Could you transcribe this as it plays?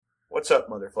What's up,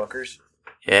 motherfuckers?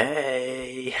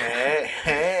 Hey. Hey.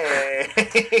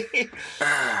 Hey.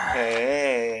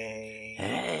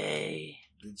 Hey.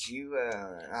 Did you,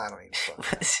 I don't even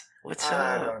fucking What's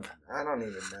up? I don't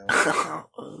even know.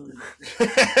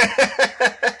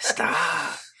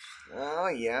 Stop. Oh,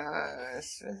 yeah.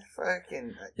 It's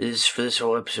fucking... For this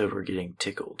whole episode, we're getting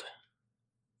tickled.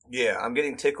 Yeah, I'm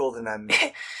getting tickled, and I'm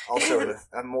also,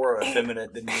 I'm more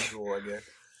effeminate than usual, I guess.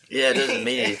 Yeah, it doesn't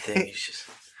mean anything. It's just...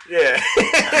 Yeah.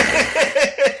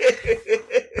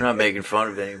 We're not making fun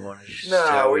of anyone. It's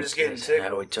just we're just getting tickled.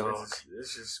 How we talk.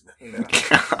 It's just, you know.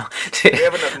 We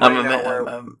have enough money now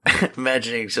I'm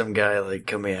imagining some guy like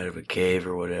coming out of a cave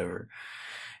or whatever,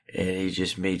 and he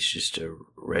just meets just a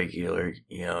regular,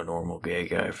 normal gay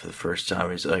guy for the first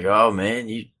time. He's like, "Oh man,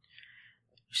 you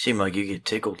seem like you get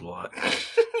tickled a lot.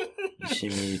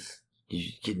 You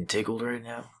getting tickled right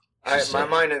now?" My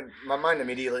mind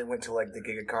immediately went to like the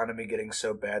gig economy getting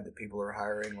so bad that people are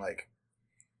hiring like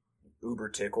Uber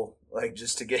tickle, like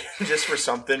just for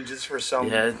something, just for some.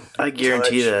 Yeah, I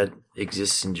guarantee that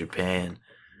exists in Japan.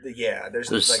 Yeah, there's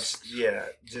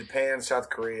Japan,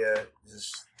 South Korea.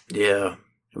 Yeah,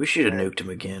 we should have nuked him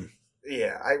again.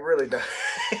 Yeah, I really don't.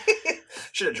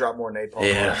 Should have dropped more napalm.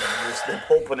 Yeah, the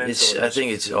whole peninsula. I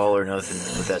think it's all or nothing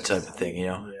with that type of thing.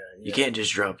 You can't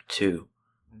just drop two.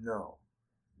 No.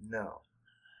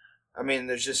 I mean,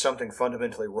 there's just something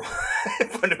fundamentally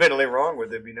wrong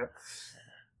with him,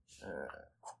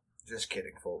 Just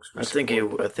kidding, folks. I think it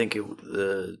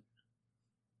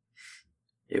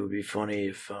would be funny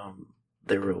if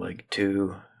there were like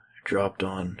two dropped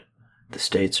on the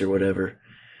States or whatever,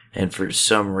 and for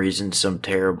some reason, some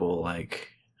terrible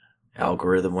like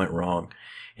algorithm went wrong,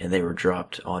 and they were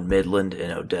dropped on Midland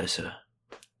and Odessa.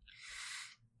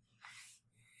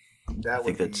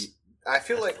 I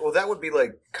feel like, that would be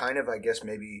like kind of, I guess,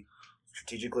 maybe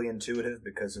strategically intuitive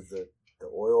because of the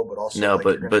oil, but also no,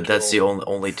 like but that's the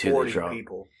only two they drop.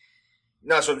 People.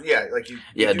 No, so yeah, like you.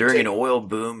 Yeah, during an oil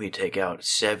boom, you take out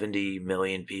 70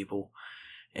 million people,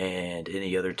 and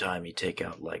any other time you take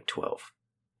out like 12.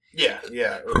 Yeah,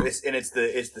 it's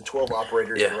the 12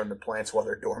 operators that run the plants while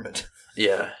they're dormant.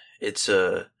 Yeah, it's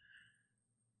about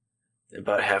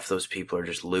half those people are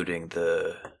just looting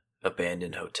the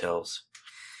abandoned hotels.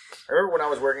 I remember when I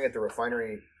was working at the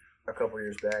refinery a couple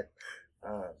years back,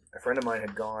 a friend of mine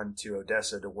had gone to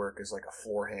Odessa to work as like a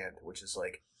floor hand, which is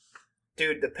like,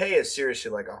 dude, the pay is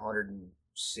seriously like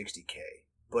 $160K,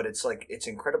 but it's like, it's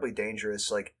incredibly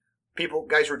dangerous. Like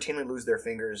guys routinely lose their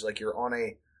fingers. Like you're on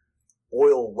a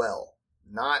oil well,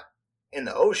 not in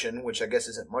the ocean, which I guess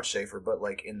isn't much safer, but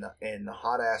like in the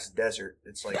hot ass desert,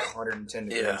 it's like 110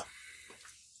 degrees. Yeah.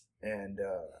 And,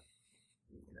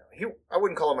 I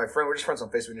wouldn't call him my friend. We're just friends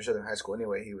on Facebook. We knew each other in high school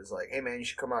anyway. He was like, "Hey man, you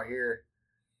should come out here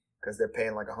because they're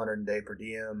paying like $100 a day per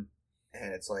diem,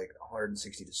 and it's like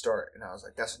 $160 to start." And I was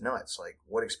like, "That's nuts. Like,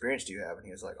 what experience do you have?" And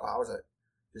he was like, "Oh, I was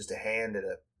just a hand at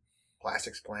a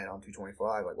plastics plant on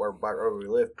 225, like where we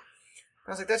live." And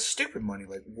I was like, "That's stupid money.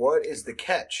 Like, what is the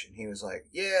catch?" And he was like,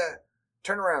 "Yeah,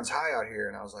 turnaround's high out here."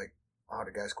 And I was like, "Oh,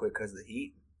 the guys quit because of the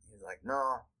heat?" He was like,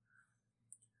 "No.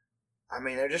 I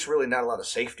mean, there's just really not a lot of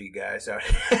safety guys out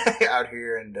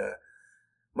here, and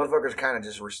motherfuckers kind of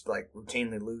just like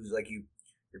routinely lose. Like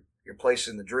you're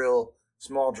placing the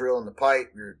small drill in the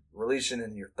pipe, you're releasing,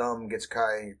 and your thumb gets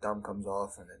caught, and your thumb comes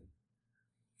off, and then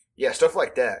stuff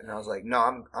like that." And I was like,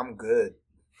 "No, I'm good.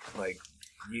 Like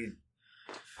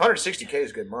 160K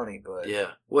is good money, but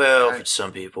for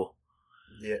some people,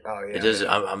 yeah, oh yeah, it doesn't.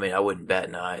 I mean, I wouldn't bat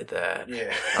an eye at that.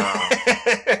 Yeah,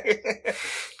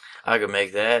 I could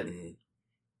make that in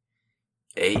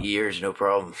 8 years, no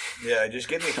problem. Yeah, just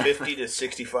give me 50 to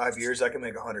 65 years, I can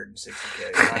make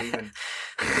 160K.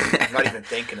 I'm not even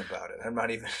thinking about it. I'm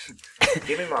not even.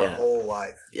 Give me my whole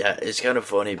life. Yeah, it's kind of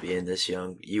funny being this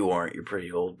young. You aren't. You're pretty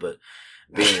old, but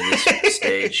being at this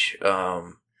stage,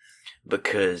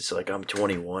 because like I'm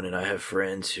 21 and I have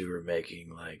friends who are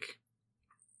making like,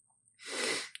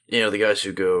 the guys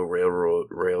who go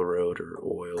railroad or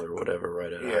oil or whatever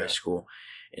right out of high school.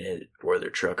 Or they're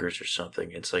truckers or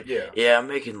something. It's like, I'm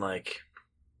making like,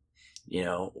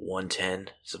 110,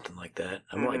 something like that.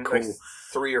 I'm like, cool. Like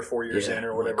 3 or 4 years in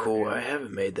or whatever. Like, cool. I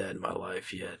haven't made that in my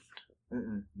life yet.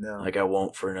 No. Like I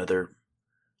won't for another,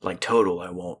 like total, I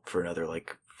won't for another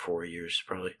like 4 years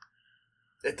probably.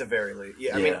 At the very least.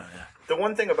 Yeah, I mean, the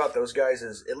one thing about those guys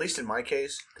is, at least in my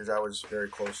case, because I was very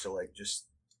close to like just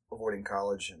avoiding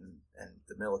college and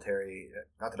the military.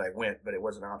 Not that I went, but it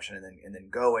was an option, and then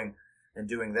going and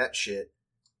doing that shit,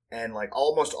 and like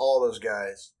almost all those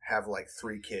guys have like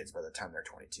 3 kids by the time they're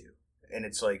 22, and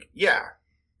it's like,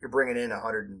 you're bringing in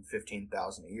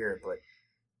 $115,000 a year, but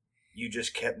you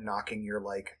just kept knocking your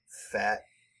like fat,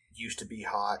 used to be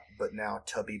hot, but now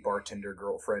tubby bartender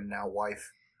girlfriend, now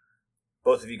wife.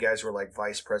 Both of you guys were like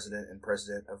vice president and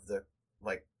president of the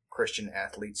like Christian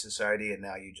Athlete Society, and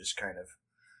now you just kind of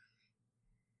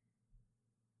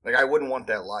like, I wouldn't want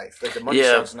that life. Like, the money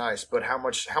sounds nice, but how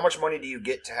much money do you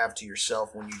get to have to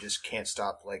yourself when you just can't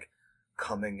stop like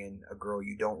coming in a girl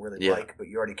you don't really like, but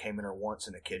you already came in her once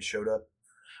and a kid showed up?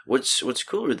 What's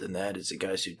cooler than that is the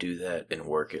guys who do that and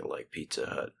work at like Pizza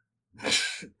Hut.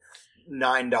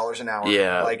 $9 an hour.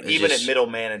 Yeah, like even at middle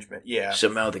management. Yeah,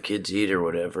 somehow the kids eat or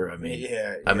whatever. I mean,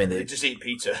 I mean they just eat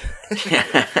pizza.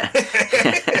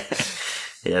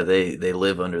 Yeah, they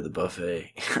live under the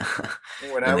buffet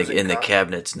in the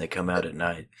cabinets, and they come out at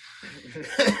night.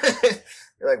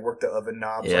 You like work the oven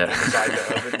knobs like inside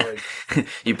the oven. Like,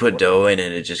 you put dough in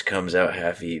and it just comes out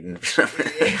half eaten. It's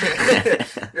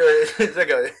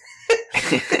like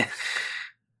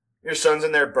your son's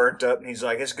in there burnt up, and he's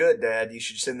like, "It's good, Dad. You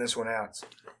should send this one out."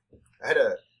 I had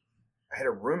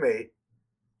a roommate,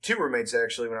 2 roommates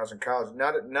actually, when I was in college.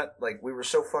 Not like we were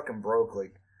so fucking broke,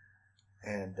 like,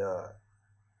 and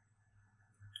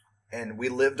we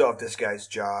lived off this guy's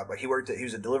job. Like he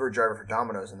was a delivery driver for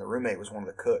Domino's, and the roommate was one of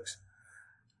the cooks.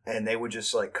 And they would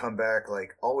just like come back,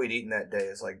 like all we'd eaten that day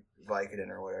is like Vicodin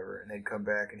or whatever, and they'd come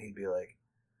back and he'd be like,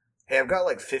 "Hey, I've got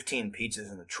like 15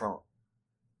 pizzas in the trunk."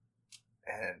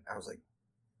 And I was like,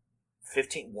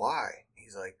 15? Why?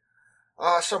 He's like,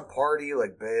 some party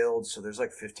like bailed, so there's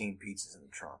like 15 pizzas in the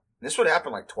trunk. And this would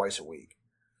happen like twice a week.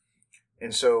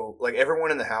 And so, like,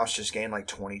 everyone in the house just gained, like,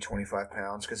 20, 25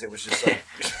 pounds because it was just, like...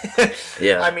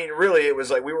 Yeah. I mean, really, it was,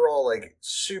 like, we were all, like,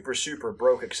 super, super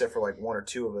broke except for, like, 1 or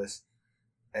 2 of us.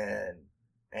 And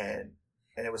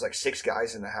it was, like, 6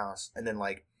 guys in the house. And then,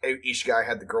 like, each guy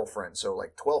had the girlfriend. So,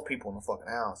 like, 12 people in the fucking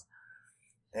house.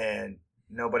 And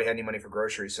nobody had any money for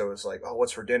groceries. So, it's like, oh,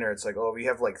 what's for dinner? It's like, oh, we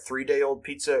have, like, 3-day-old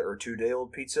pizza or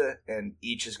 2-day-old pizza. And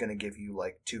each is going to give you,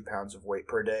 like, 2 pounds of weight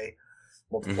per day.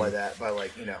 Multiply that by,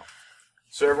 like, you know...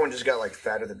 So everyone just got, like,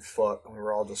 fatter than fuck. And we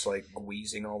were all just, like,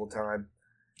 wheezing all the time.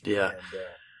 Yeah. And,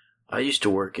 I used to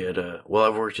work at, I've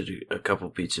worked at a couple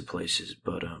pizza places,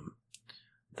 but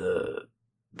the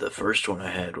first one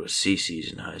I had was CiCi's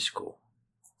in high school.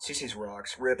 CiCi's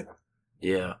rocks. Rip.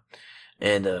 Yeah.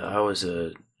 And I was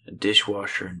a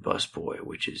dishwasher and busboy,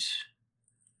 which is,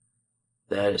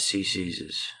 that at CiCi's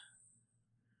is,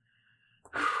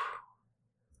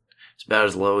 it's about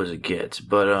as low as it gets.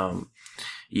 But,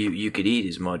 You could eat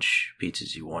as much pizza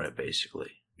as you wanted,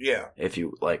 basically. Yeah. If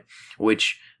you like,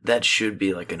 which that should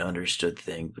be like an understood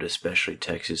thing, but especially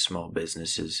Texas small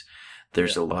businesses,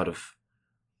 there's a lot of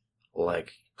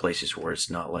like places where it's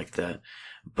not like that.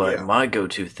 But my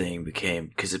go-to thing became,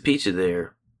 because the pizza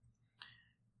there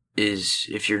is,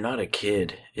 if you're not a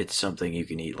kid, it's something you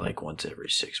can eat like once every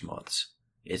 6 months.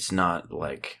 It's not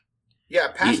like... Yeah,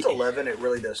 past 11, it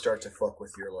really does start to fuck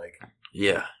with your like...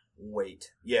 Yeah.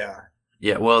 Weight. Yeah.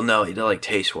 Yeah, well, no, like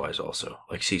taste-wise also.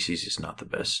 Like, CiCi's is not the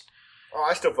best. Oh,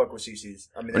 I still fuck with CiCi's.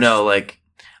 I mean, no, like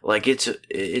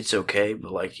it's okay,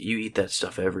 but like you eat that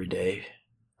stuff every day.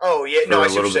 Oh yeah, no, I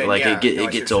see what you're saying. Like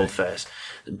it gets old fast.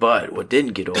 But what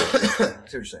didn't get old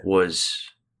was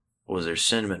their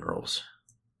cinnamon rolls.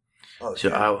 Oh,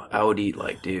 so I would eat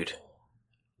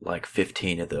like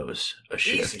 15 of those a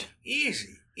shift.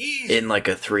 Easy. In like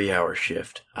a 3-hour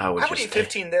shift, I would eat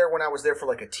 15 there when I was there for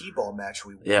like a T-ball match.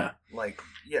 We won. Yeah. Like,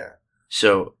 yeah.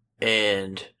 So,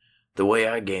 and the way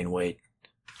I gain weight,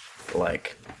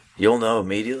 like, you'll know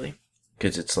immediately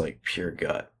because it's like pure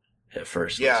gut at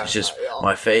first. Yeah. It's just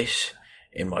my face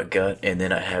and my gut, and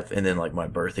then like my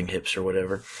birthing hips or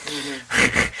whatever.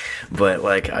 Mm-hmm. But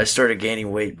like, I started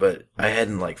gaining weight, but I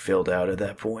hadn't like filled out at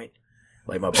that point.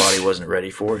 Like, my body wasn't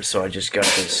ready for it, so I just got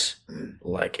this,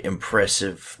 like,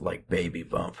 impressive, like, baby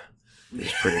bump.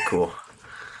 It's pretty cool.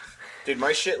 Dude,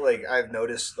 my shit, like, I've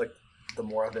noticed, like, the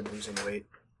more I've been losing weight,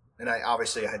 and I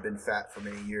had been fat for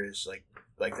many years,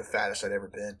 like the fattest I'd ever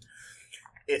been.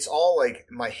 It's all, like,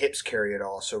 my hips carry it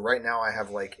all, so right now I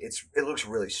have, like, it looks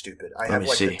really stupid. I have,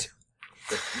 like, see.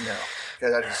 No,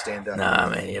 because I have to stand up. Nah,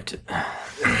 man, you have to...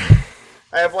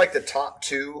 I have, like, the top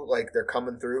 2, like, they're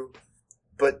coming through,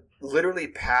 but literally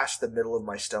past the middle of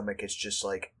my stomach, it's just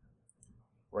like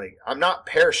I'm not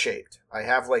pear-shaped. I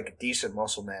have like decent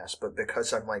muscle mass, but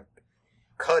because I'm like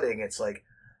cutting, it's like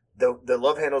the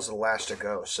love handles are the last to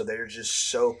go, so they're just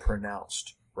so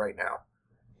pronounced right now.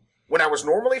 When I was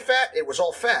normally fat, it was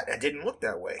all fat. I didn't look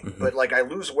that way, but like I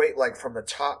lose weight like from the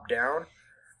top down,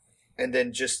 and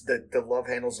then just the love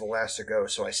handles are the last to go.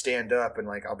 So I stand up and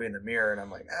like I'll be in the mirror and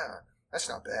I'm like, that's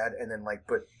not bad, and then like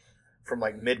but. From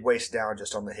like mid waist down,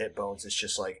 just on the hip bones, it's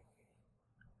just like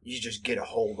you just get a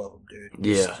hold of them, dude.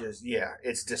 Yeah.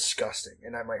 It's disgusting.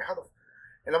 And I'm like,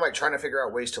 and I'm like trying to figure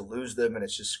out ways to lose them, and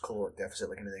it's just caloric deficit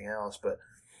like anything else. But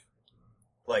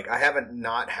like I haven't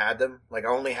not had them. Like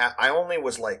I only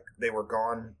was like they were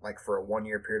gone like for a 1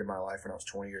 year period of my life when I was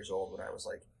 20 years old when I was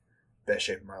like best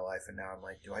shape of my life, and now I'm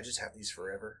like, do I just have these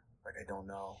forever? Like I don't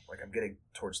know. Like I'm getting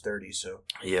towards 30, so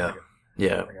yeah,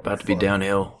 about to be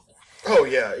downhill. Oh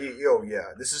yeah.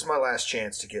 This is my last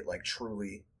chance to get like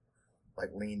truly like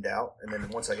leaned out, and then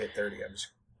once I hit 30, I'm just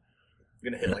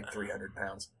gonna hit like 300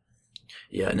 pounds.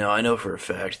 Yeah, no, I know for a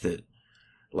fact that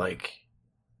like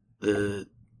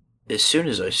as soon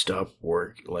as I stop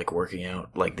working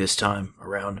out like this time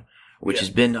around, which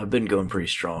I've been going pretty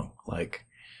strong, like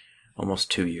almost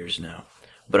 2 years now.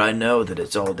 But I know that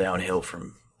it's all downhill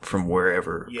from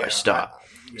wherever I stop.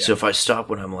 So if I stop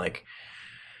when I'm like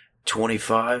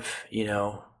 25, you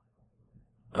know,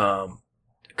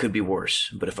 it could be worse.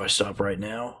 But if I stop right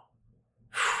now,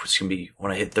 it's gonna be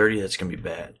when I hit 30. That's gonna be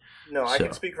bad. No, I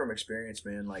can speak from experience,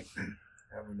 man. Like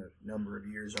having a number of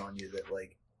years on you, that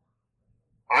like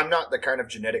I'm not the kind of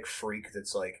genetic freak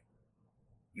that's like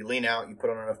you lean out, you put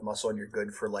on enough muscle, and you're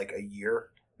good for like a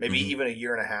year, maybe even a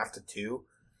year and a half to 2.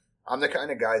 I'm the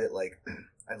kind of guy that like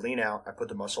I lean out, I put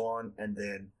the muscle on, and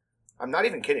then I'm not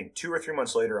even kidding. 2 or 3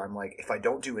 months later, I'm like, if I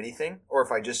don't do anything, or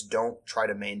if I just don't try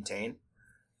to maintain,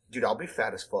 dude, I'll be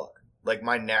fat as fuck. Like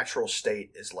my natural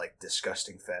state is like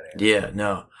disgusting fat ass. Yeah,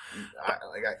 no.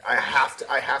 I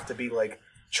have to be like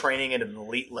training at an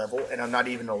elite level, and I'm not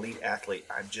even an elite athlete.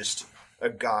 I'm just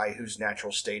a guy whose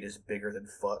natural state is bigger than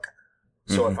fuck.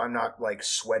 So if I'm not like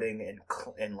sweating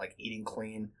and like eating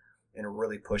clean and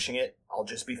really pushing it, I'll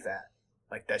just be fat.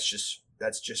 Like that's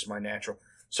just my natural.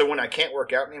 So when I can't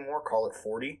work out anymore, call it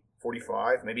 40,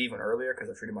 45, maybe even earlier because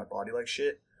I treated my body like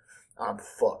shit, I'm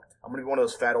fucked. I'm going to be one of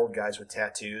those fat old guys with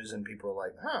tattoos, and people are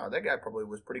like, huh, that guy probably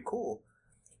was pretty cool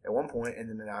at one point, and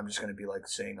then I'm just going to be like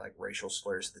saying like racial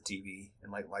slurs to the TV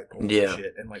and like light poles and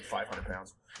shit and like 500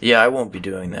 pounds. Yeah, I won't be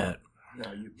doing that.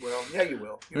 No, you will. Yeah, you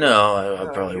will. I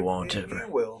probably won't ever.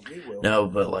 You will. No,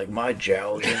 but like my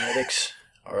jowl genetics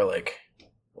are like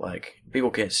people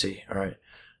can't see. All right,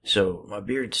 so my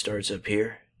beard starts up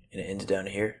here and it ends down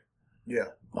here. Yeah.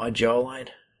 My jawline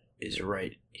is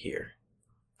right here.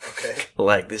 Okay.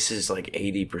 Like this is like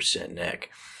 80% neck.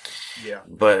 Yeah.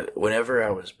 But whenever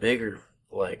I was bigger,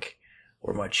 like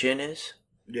where my chin is,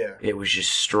 it was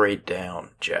just straight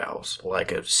down jowls,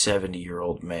 like a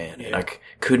 70-year-old man, and I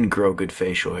couldn't grow good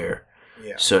facial hair.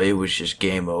 Yeah. So it was just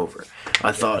game over.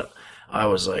 I thought I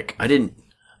was like, I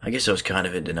guess I was kind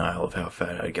of in denial of how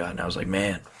fat I'd gotten. I was like,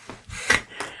 man,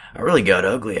 I really got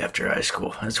ugly after high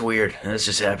school. That's weird. That's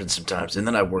just happens sometimes. And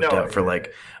then I worked out for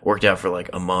like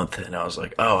a month, and I was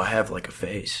like, oh, I have like a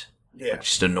face. Yeah. Like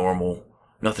just a normal,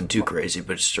 nothing too crazy,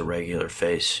 but just a regular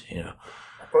face, you know.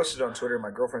 I posted on Twitter.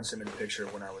 My girlfriend sent me the picture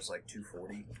when I was like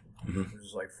 240. It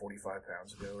was like 45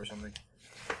 pounds ago or something.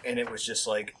 And it was just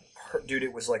like, dude,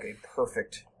 it was like a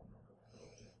perfect.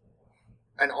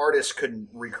 An artist couldn't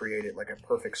recreate it, like a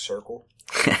perfect circle.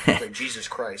 Like Jesus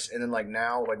Christ. And then like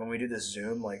now, like when we do this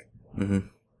Zoom, like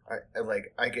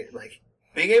I get like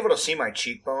being able to see my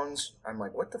cheekbones. I'm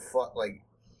like, what the fuck? Like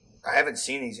I haven't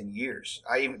seen these in years.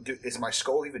 Is my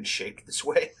skull even shaped this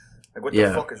way? Like what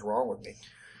the fuck is wrong with me?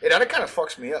 And that kind of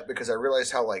fucks me up because I realize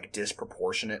how like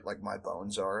disproportionate like my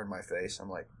bones are in my face. I'm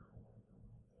like,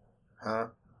 huh?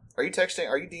 Are you texting?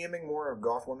 Are you DMing more of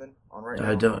goth women on right now?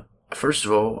 I don't. First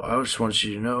of all, I just want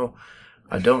you to know,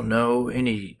 I don't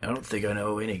think I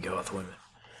know any goth women.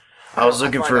 I was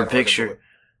looking for a picture.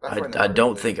 I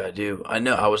don't think I do. I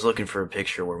know. I was looking for a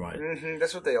picture where my.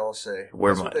 That's what they all say.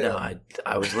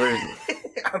 I was literally.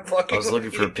 I was looking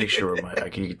for a picture where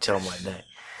you could tell my name.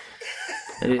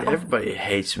 Everybody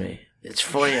hates me. It's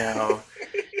funny how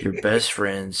your best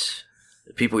friends,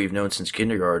 the people you've known since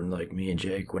kindergarten, like me and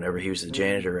Jake, whenever he was the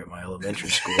janitor at my elementary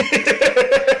school.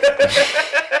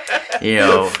 You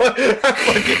know.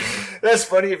 That's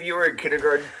funny if you were in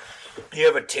kindergarten. You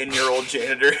have a 10-year-old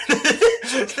janitor.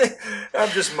 I'm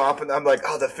just mopping. I'm like,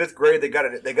 oh, the 5th grade, they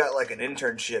got like an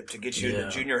internship to get you into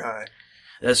junior high.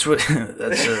 That's why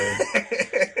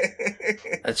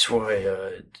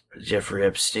Jeffrey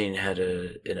Epstein had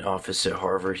an office at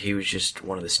Harvard. He was just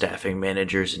one of the staffing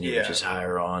managers, and he would just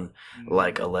hire on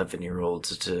like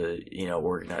 11-year-olds to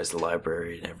organize the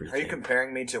library and everything. Are you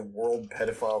comparing me to world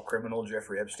pedophile criminal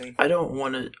Jeffrey Epstein? I don't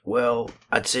want to. Well,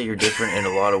 I'd say you're different in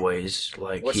a lot of ways.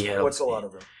 Like what's a lot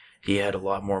of them? He had a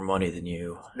lot more money than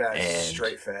you. That's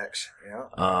straight facts.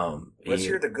 Yeah. Let's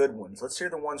hear the good ones. Let's hear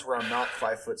the ones where I'm not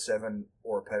 5'7"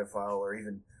 or a pedophile or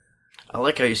even. I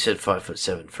like how you said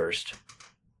 5'7" first.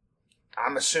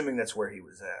 I'm assuming that's where he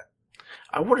was at.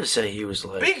 I want to say he was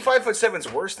like being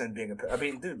 5'7" worse than being a. I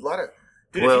mean, dude,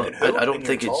 dude. Well, if you can hoop I don't and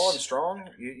think you're tall it's and strong,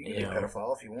 you can be a know.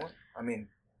 pedophile if you want. I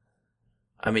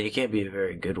mean, you can't be a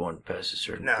very good one past a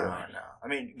certain no. point. I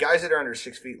mean, guys that are under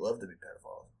 6 feet love to be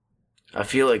pedophiles. I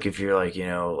feel like if you're like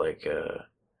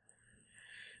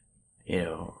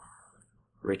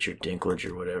Richard Dinklage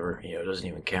or whatever, it doesn't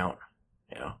even count.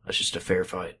 That's just a fair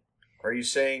fight. Are you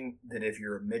saying that if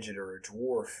you're a midget or a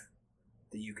dwarf,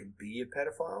 that you can be a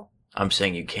pedophile? I'm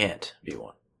saying you can't be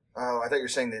one. Oh, I thought you were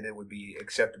saying that it would be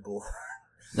acceptable.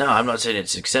 No, I'm not saying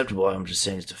it's acceptable. I'm just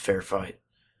saying it's a fair fight.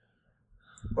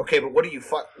 Okay, but what do you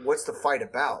fight? What's the fight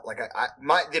about? Like,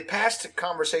 the past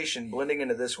conversation blending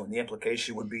into this one, the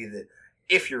implication would be that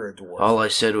if you're a dwarf, all I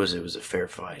said was it was a fair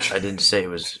fight. I didn't say it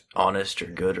was honest or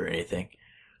good or anything.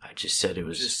 I just said it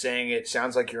was. Just saying it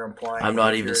sounds like you're implying. I'm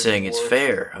not even saying it's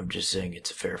fair. I'm just saying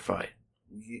it's a fair fight.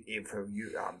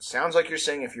 Sounds like you're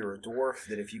saying if you're a dwarf,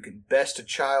 that if you can best a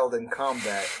child in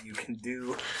combat, you can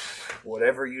do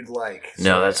whatever you'd like.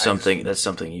 No, that's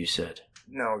something you said.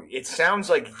 No, it sounds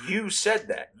like you said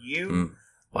that.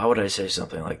 Why would I say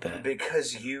something like that?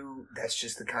 Because that's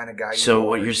just the kind of guy you are. So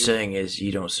what you're saying is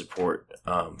you don't support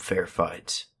fair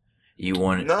fights. You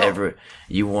want in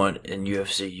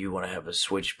UFC, you want to have a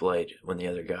switchblade when the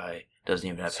other guy doesn't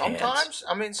even have hands.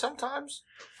 Sometimes,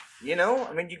 you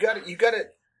gotta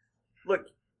look.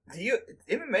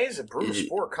 MMA is a brutal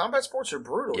sport. Combat sports are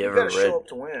brutal. You gotta show up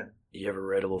to win. You ever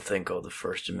read a little thing called the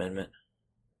First Amendment?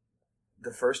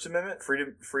 The First Amendment,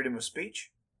 freedom of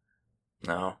speech.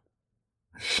 No.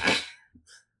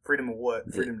 Freedom of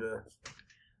what? Freedom to.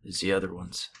 It's the other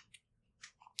ones.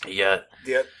 You got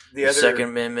the other Second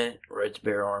Amendment, right to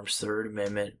bear arms. Third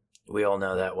Amendment, we all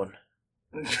know that one.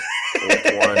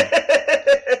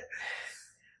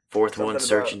 Fourth one,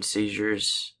 search and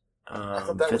seizures.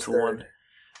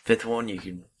 Fifth one, you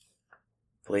can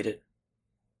plead it.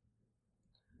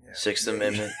 Yeah. Sixth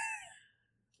Amendment,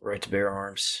 right to bear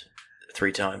arms.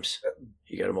 3 times.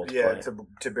 You got to multiply. Yeah,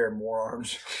 to bear more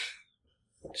arms.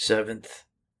 Seventh,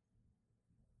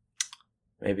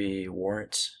 maybe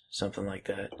warrants, something like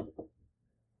that.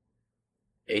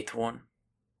 Eighth one,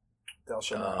 thou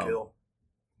shalt not kill.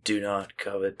 Do not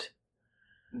covet.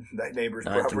 Thy neighbor's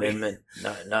Ninth property. Amendment.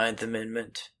 Ninth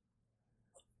Amendment.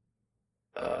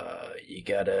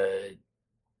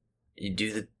 You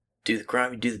do the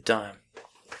crime, you do the time.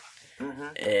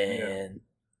 Mm-hmm. And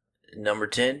number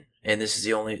 10, and this is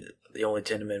the only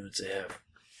 10 amendments they have.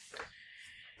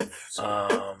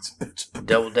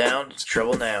 Double down,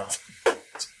 trouble now.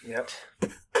 Yep.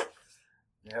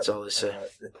 That's all they say.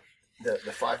 The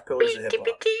 5 pillars of hip hop.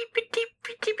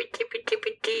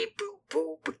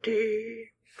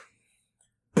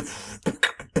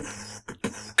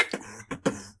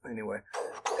 Anyway.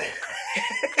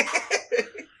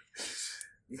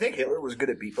 You think Hitler was good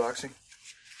at beatboxing?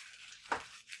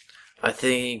 I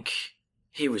think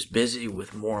he was busy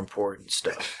with more important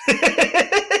stuff.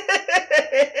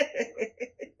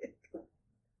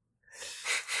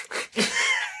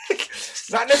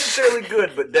 Not necessarily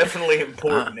good, but definitely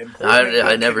important.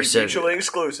 I never said mutually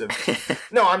exclusive.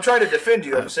 No, I'm trying to defend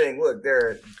you. I'm saying, look,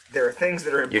 there are things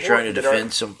that are important. You're trying to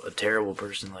defend a terrible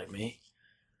person like me?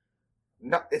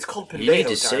 No, it's called Pendejo You need to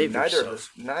time. save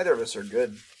yourself. Neither of us are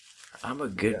good. I'm a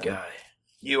good guy.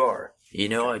 You are.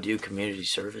 I do community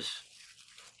service.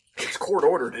 It's court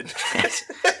ordered. It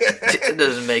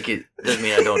doesn't mean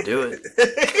I don't do it.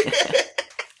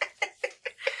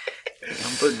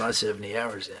 I'm putting my 70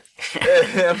 hours in.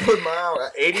 I'm putting my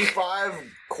 85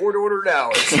 court-ordered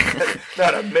hours.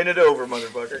 Not a minute over,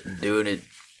 motherfucker. Doing it,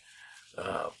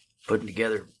 putting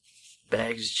together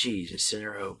bags of cheese at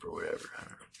Center Hope or whatever. I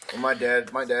don't know. Well,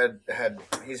 my dad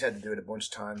he's had to do it a bunch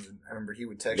of times. And I remember he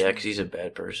would text me. Yeah, because he's a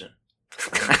bad person.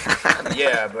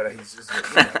 Yeah, but he's just,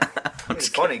 he's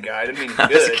a funny guy. I didn't mean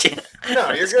he's good.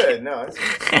 No, you're good. No, it's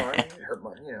fine. You hurt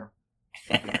my, you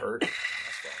hurt.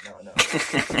 No.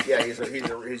 Yeah, he's a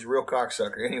real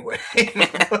cocksucker. Anyway,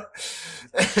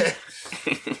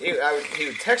 he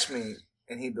would text me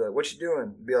and he'd be like, "What you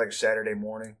doing?" It'd be like Saturday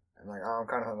morning. I'm like, "Oh, I'm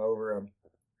kind of hungover. I'm,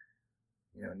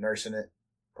 nursing it,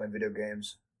 playing video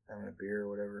games, having a beer or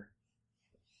whatever."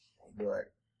 He'd be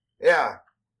like, "Yeah,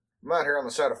 I'm out here on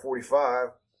the side of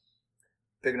 45,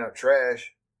 picking up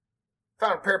trash.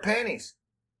 Found a pair of panties."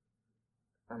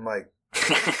 I'm like,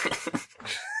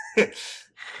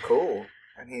 "Cool."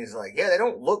 And he's like, "Yeah, they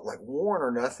don't look like worn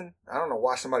or nothing. I don't know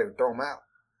why somebody would throw them out."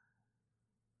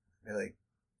 They're like,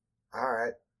 "All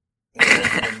right."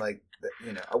 And then, like,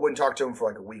 I wouldn't talk to him for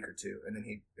like a week or two. And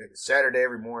then Saturday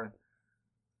every morning,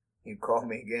 he'd call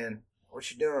me again. "What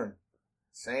you doing?"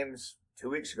 "Same as 2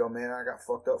 weeks ago, man. I got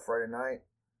fucked up Friday night.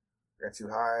 got too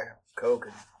high, coke,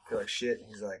 and feel like shit. And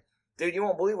he's like, dude, you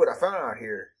won't believe what I found out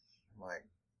here. I'm like,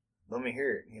 let me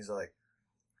hear it. And he's like,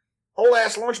 whole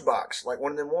ass lunchbox, like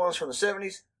one of them ones from the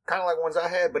 70s, kind of like ones I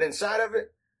had, but inside of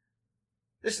it,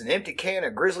 just an empty can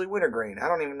of Grizzly Wintergreen. I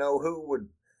don't even know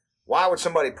why would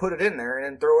somebody put it in there and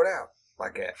then throw it out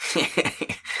like that?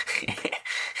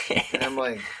 And I'm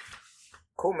like,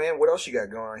 cool, man, what else you got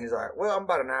going on? He's like, well, I'm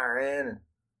about an hour in, and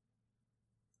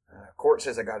court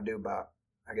says I got to do about,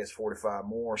 I guess, 45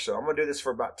 more, so I'm going to do this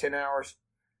for about 10 hours,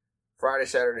 Friday,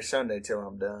 Saturday, Sunday, till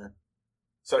I'm done.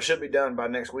 So I should be done by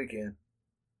next weekend.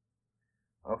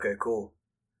 Okay, cool.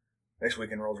 Next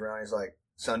weekend rolls around, he's like,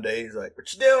 Sunday, he's like,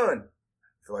 what you doing?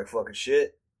 I feel like fucking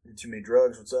shit. Did too many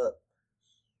drugs, what's up?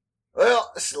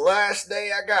 Well, this is the last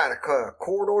day I got a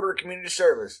court order community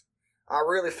service. I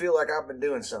really feel like I've been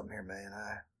doing something here, man.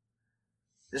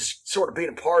 Just sort of being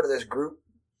a part of this group,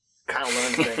 kind of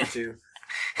learning things too.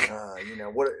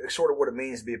 What it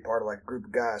means to be a part of like a group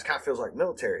of guys. Kind of feels like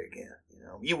military again. You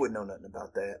know, you wouldn't know nothing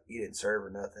about that. You didn't serve or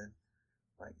nothing.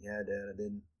 Like, yeah, Dad, I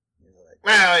didn't. You're like,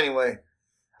 well, anyway,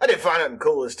 I didn't find nothing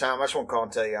cool this time. I just want to call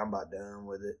and tell you I'm about done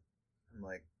with it. I'm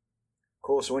like,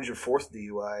 cool, so when's your 4th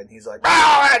DUI? And he's like,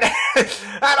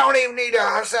 I don't even need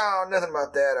I saw nothing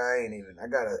about that. I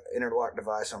got an interlock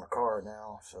device on the car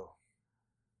now, so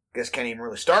guess can't even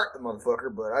really start the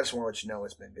motherfucker, but I just want to let you know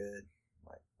it's been good.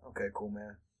 I'm like, okay, cool,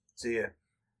 man. See ya.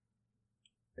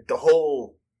 Like, the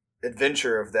whole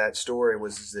adventure of that story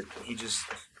was that he just,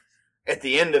 at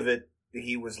the end of it,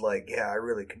 he was like, yeah, I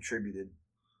really contributed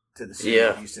to the city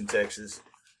of Houston, Texas.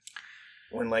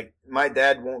 When, like, my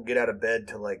dad won't get out of bed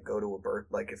to, like, go to a birth.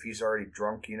 Like, if he's already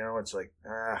drunk, you know, it's like,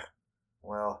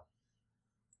 well,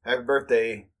 happy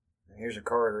birthday. Here's a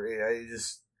card.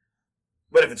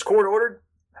 But if it's court ordered,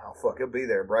 oh, fuck, he'll be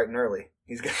there bright and early.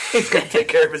 He's got to take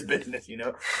care of his business, you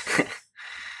know?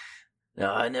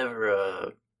 No, I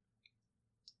never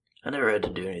had to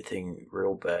do anything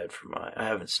real bad for I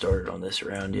haven't started on this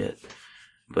round yet,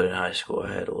 but in high school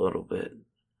I had a little bit.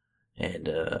 And,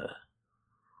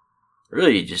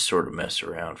 really, you just sort of mess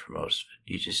around for most of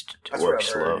it. You just work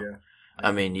slow. Heard, yeah.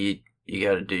 I mean, you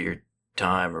got to do your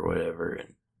time or whatever,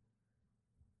 and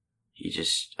you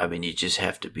just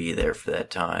have to be there for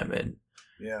that time, and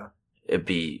it'd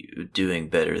be doing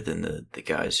better than the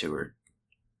guys who are.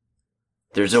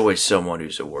 There's always someone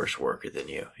who's a worse worker than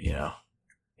you. You know,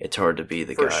 it's hard to be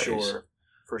the guy.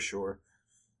 For sure.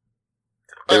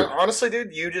 Honestly,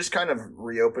 dude, you just kind of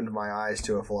reopened my eyes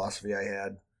to a philosophy I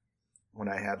had when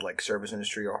I had, like, service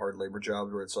industry or hard labor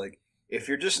jobs, where it's like, if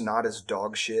you're just not as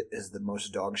dog shit as the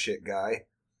most dog shit guy,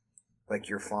 like,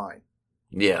 you're fine.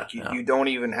 Yeah. You don't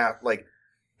even have, like,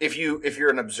 if you're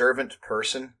an observant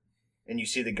person and you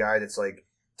see the guy that's, like,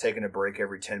 taking a break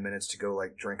every 10 minutes to go,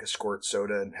 like, drink a squirt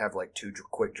soda and have, like, 2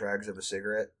 quick drags of a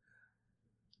cigarette,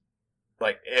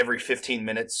 like, every 15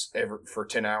 minutes for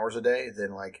 10 hours a day,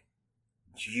 then, like,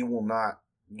 you will not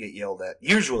get yelled at.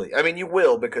 Usually. I mean, you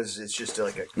will, because it's just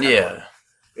like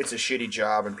it's a shitty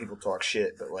job and people talk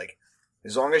shit, but, like,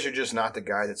 as long as you're just not the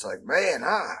guy that's like, man,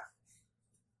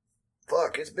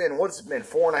 fuck, what's it been,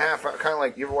 4.5 hours, kind of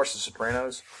like, you ever watch The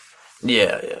Sopranos?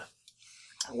 Yeah.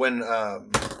 When,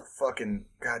 fucking,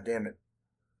 goddamn it,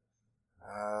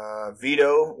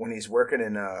 Vito, when he's working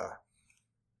in,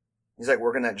 he's, like,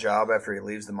 working that job after he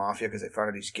leaves the mafia because they found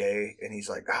out he's gay. And he's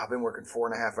like, I've been working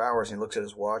 4.5 hours. And he looks at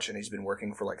his watch and he's been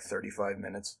working for, like, 35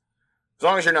 minutes. As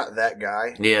long as you're not that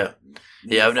guy. Yeah.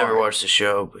 Yeah, I've never watched the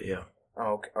show, but yeah.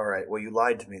 Oh, okay. All right. Well, you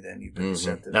lied to me then. You've been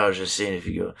accepted. I was just seeing if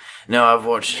you go. No, I've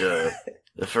watched the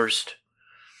first.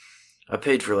 I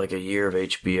paid for, like, a year of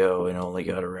HBO and only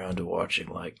got around to watching,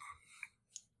 like,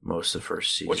 most of the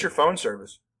first season. What's your phone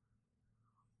service?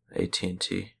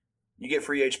 AT&T. You get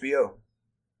free HBO.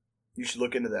 You should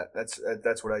look into that.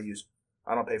 That's what I use.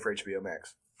 I don't pay for HBO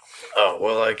Max. Oh,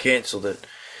 well, I canceled it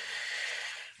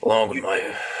along with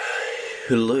my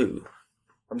Hulu.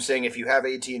 I'm saying if you have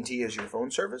AT&T as your phone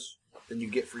service, then you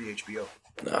get free HBO.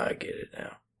 No, I get it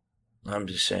now. I'm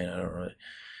just saying I don't really...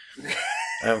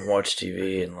 I haven't watched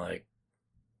TV in, like,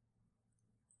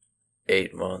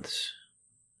 8 months.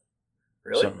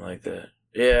 Really? Something like that.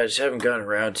 Yeah, I just haven't gotten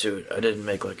around to it. I didn't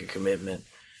make, like, a commitment.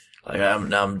 Like, I'm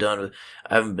done with...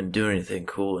 I haven't been doing anything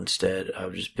cool instead.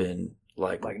 I've just been,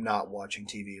 like... Like, not watching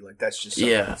TV. Like, that's just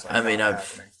something that's, like,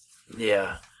 happening.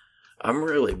 Yeah. I'm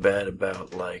really bad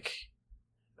about, like...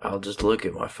 I'll just look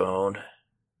at my phone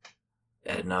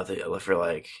at nothing for,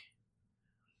 like,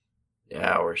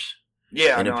 hours.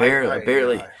 Yeah, and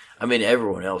apparently... I mean,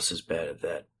 everyone else is bad at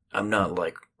that. I'm not,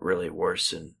 like, really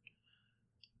worse than...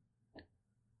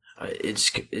 It's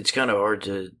kind of hard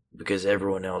to... Because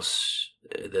everyone else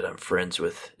that I'm friends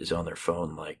with is on their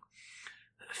phone, like,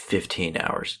 15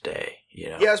 hours a day, you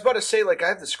know? Yeah, I was about to say, like, I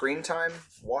have the Screen Time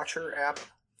Watcher app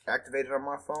activated on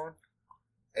my phone,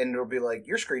 and it'll be like,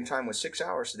 your screen time was 6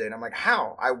 hours today. And I'm like,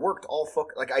 how? I worked all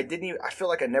like, I feel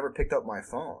like I never picked up my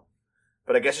phone.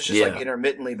 But I guess it's just, like,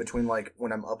 intermittently between, like,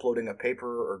 when I'm uploading a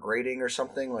paper or grading or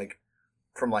something, like,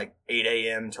 from, like, 8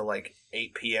 a.m. to, like,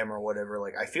 8 p.m. or whatever.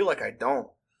 Like, I feel like I don't.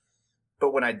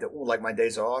 But when I do, like, my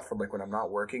days off, or, like, when I'm not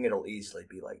working, it'll easily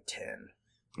be, like, 10.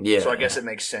 Yeah. So I guess it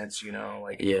makes sense, you know?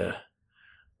 Like, yeah.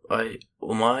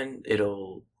 Mine,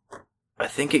 I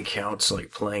think it counts,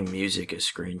 like, playing music as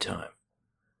screen time.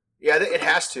 Yeah, it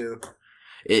has to.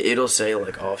 It'll say,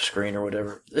 like, off screen or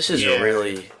whatever. This is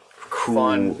really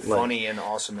cool. Funny, and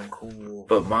awesome and cool.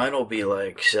 But mine will be,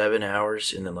 like, 7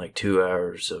 hours, and then, like, 2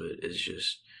 hours of it is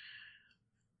just,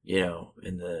 you know,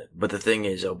 but the thing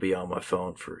is, I'll be on my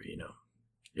phone for, you know,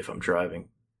 if I'm driving,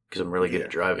 because I'm really good at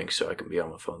driving, so I can be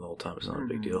on my phone the whole time. It's not a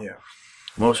big deal. Yeah.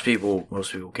 Most people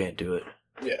can't do it.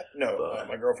 Yeah, no.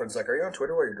 My girlfriend's like, "Are you on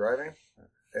Twitter while you're driving?"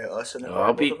 Us and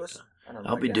I'll be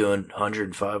that. doing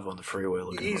 105 on the freeway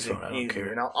looking at my phone. I don't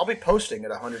care. And I'll be posting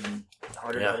at 100,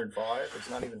 105. It's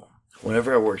not even.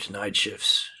 Whenever I worked night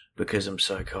shifts, because I'm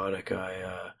psychotic,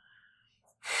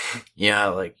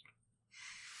 like,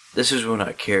 this is when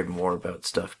I cared more about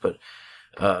stuff. But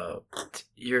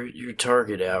your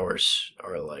target hours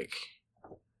are like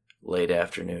late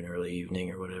afternoon, early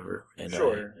evening, or whatever. And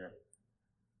sure.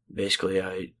 Basically,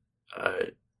 I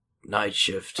night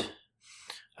shift.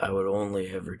 I would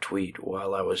only ever tweet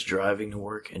while I was driving to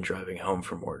work and driving home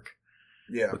from work.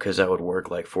 Yeah. Because I would work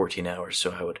like 14 hours,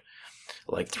 so I would,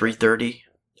 like 3:30,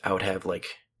 I would have like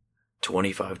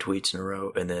 25 tweets in a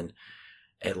row, and then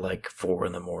at like 4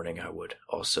 in the morning I would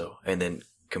also, and then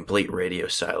complete radio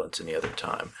silence any other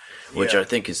time, which I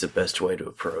think is the best way to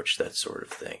approach that sort of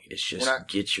thing. It's just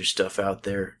get your stuff out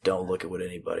there, don't look at what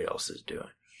anybody else is doing.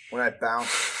 When I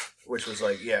bounced, which was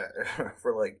like,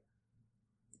 for like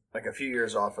a few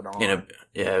years off and on.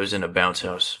 It was in a bounce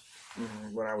house.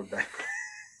 When I would bounce.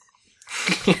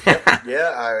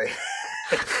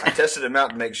 I tested him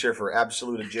out to make sure for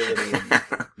absolute agility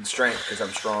and strength, because I'm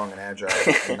strong and agile,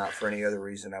 and not for any other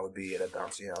reason I would be at a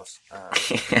bouncy house.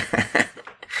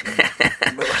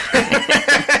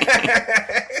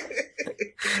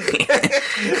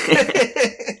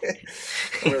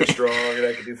 I'm really strong and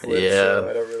I can do flips, so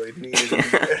I don't really need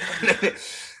it.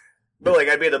 But like,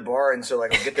 I'd be at the bar, and so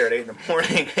like I'd get there at 8 in the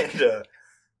morning, and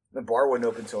the bar wouldn't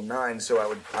open until 9,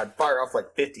 so I'd fire off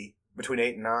like 50 between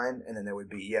 8 and 9, and then there would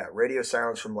be radio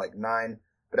silence from like 9,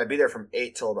 but I'd be there from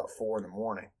 8 till about 4 in the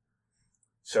morning.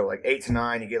 So like 8 to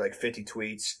 9, you get like 50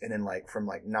 tweets, and then like from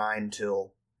like 9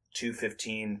 till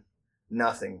 2:15,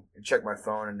 nothing. You check my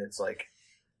phone, and it's like,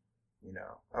 you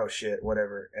know, oh shit,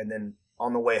 whatever. And then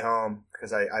on the way home,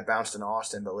 because I bounced in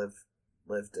Austin, but lived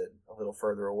a little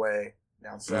further away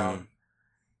down south,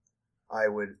 I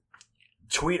would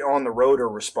tweet on the road or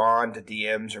respond to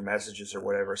DMs or messages or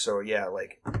whatever. So yeah,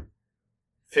 like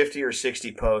 50 or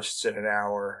 60 posts in an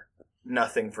hour,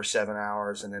 nothing for 7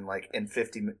 hours, and then like in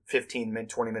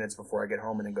 20 minutes before I get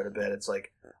home and then go to bed, it's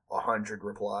like 100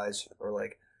 replies, or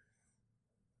like,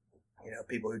 you know,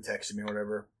 people who texted me or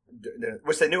whatever,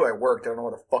 which they knew I worked. I don't know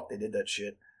why the fuck they did that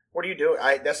shit. What are you doing?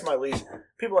 That's my least.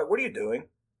 People are like, what are you doing?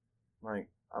 I'm like,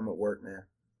 I'm at work, man.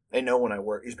 They know when I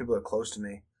work. These people are close to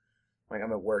me. Like,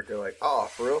 I'm at work. They're like, oh,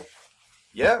 for real?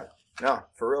 Yeah. No,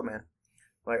 for real, man.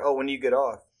 Like, oh, when do you get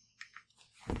off?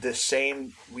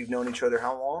 We've known each other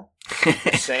how long?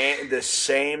 The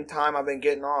same time I've been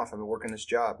getting off. I've been working this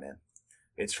job, man.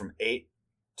 It's from 8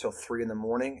 till 3 in the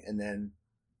morning, and then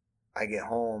I get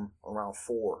home around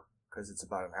 4, because it's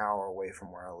about an hour away from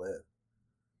where I live.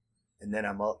 And then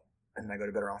I'm up, and I go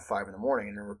to bed around 5 in the morning,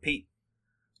 and then repeat.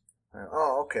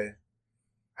 Oh, okay.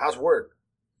 How's work?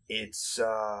 It's,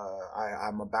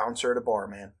 I'm a bouncer at a bar,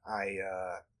 man. I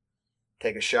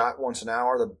take a shot once an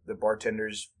hour. The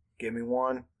bartenders give me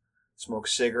one. Smoke a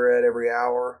cigarette every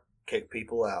hour. Kick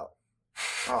people out.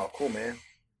 Oh, cool, man.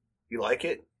 You like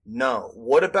it? No.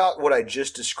 What about what I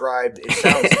just described? It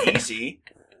sounds easy,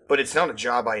 but it's not a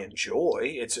job I enjoy.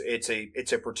 It's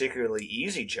a particularly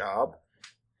easy job.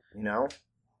 You know?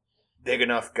 Big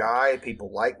enough guy.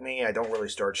 People like me. I don't really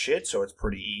start shit, so it's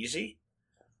pretty easy.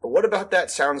 But what about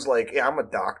that sounds like, I'm a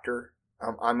doctor.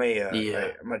 I'm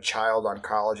a child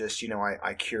oncologist. You know,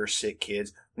 I cure sick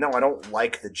kids. No, I don't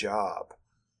like the job.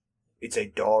 It's a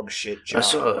dog shit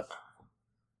job.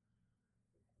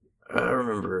 I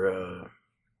remember,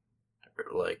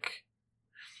 like,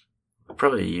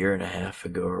 probably a year and a half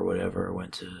ago or whatever, I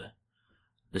went to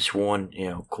this one, you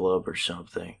know, club or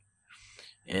something.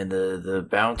 And the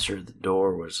bouncer at the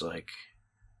door was like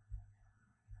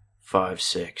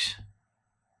 5'6",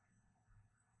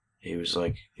 He was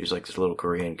like this little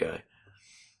Korean guy.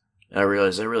 And I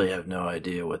realized I really have no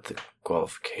idea what the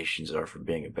qualifications are for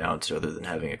being a bouncer other than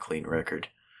having a clean record.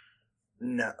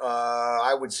 No,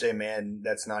 I would say, man,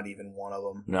 that's not even one of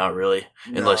them. Not really.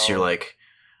 Unless you're like,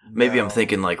 maybe I'm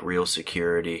thinking like real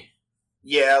security.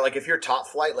 Yeah, like if you're top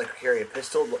flight, like carry a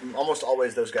pistol, almost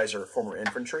always those guys are former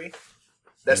infantry.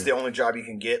 That's the only job you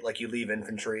can get. Like you leave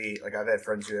infantry. Like I've had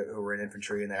friends who were in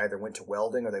infantry and they either went to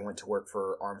welding or they went to work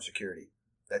for armed security.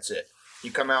 That's it.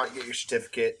 You come out, you get your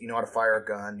certificate, you know how to fire a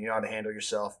gun, you know how to handle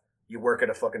yourself. You work at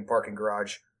a fucking parking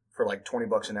garage for like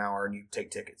 $20 an hour and you take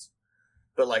tickets.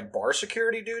 But like bar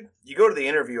security, dude, you go to the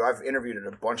interview. I've interviewed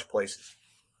at a bunch of places.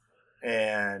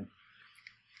 And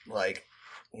like,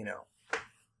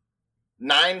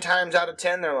 9 times out of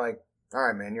 10, they're like, all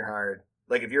right, man, you're hired.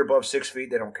 Like if you're above 6 feet,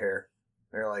 they don't care.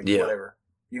 They're like, whatever,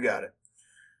 you got it.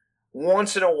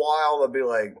 Once in a while, they'll be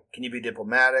like, can you be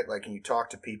diplomatic? Like, can you talk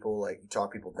to people? Like, you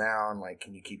talk people down? Like,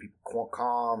 can you keep people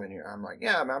calm? And I'm like,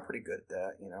 yeah, man, I'm pretty good at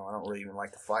that. I don't really even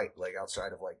like to fight, like,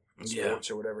 outside of, like,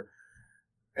 sports or whatever.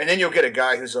 And then you'll get a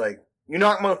guy who's like, you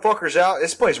knock motherfuckers out?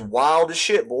 This place wild as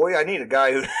shit, boy. I need a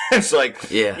guy who it's like, but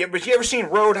you ever seen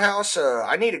Roadhouse?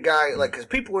 I need a guy, like, because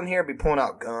people in here be pulling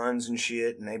out guns and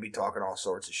shit, and they be talking all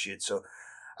sorts of shit. So,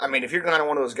 I mean, if you're kind of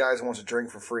one of those guys who wants to drink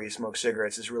for free, smoke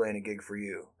cigarettes, this really ain't a gig for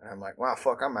you. And I'm like, wow,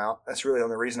 fuck, I'm out. That's really the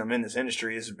only reason I'm in this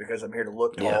industry is because I'm here to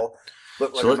look tall,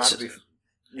 look like I'm not to be.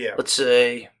 Yeah. Let's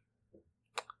say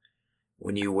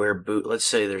when you wear boots, let's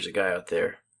say there's a guy out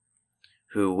there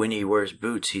who, when he wears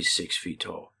boots, he's 6 feet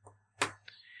tall.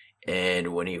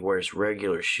 And when he wears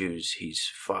regular shoes,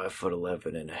 he's 5'11"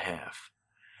 and a half.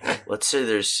 Let's say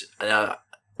there's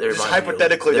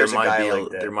hypothetically there's a guy like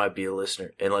that. There might be a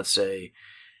listener, and let's say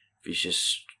if he's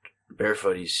just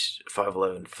barefoot, he's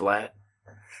 5'11" flat,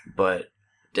 but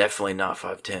definitely not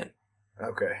 5'10".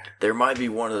 Okay. There might be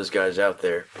one of those guys out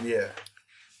there. Yeah.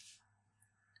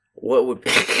 What would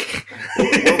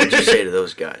you say to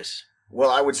those guys? Well,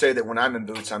 I would say that when I'm in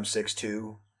boots, I'm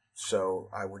 6'2", so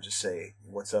I would just say,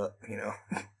 "What's up?"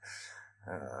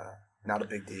 Not a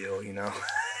big deal, Yeah,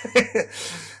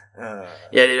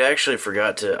 dude, I actually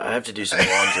forgot to. I have to do some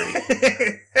laundry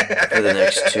for the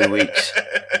next 2 weeks.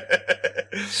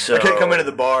 So I can't come into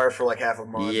the bar for like half a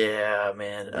month. Yeah,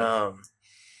 man.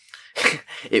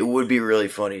 It would be really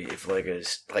funny if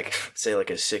say a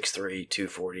 6'3",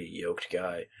 240 yoked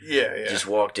guy, just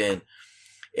walked in,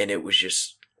 and it was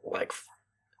just like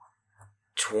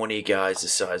 20 guys the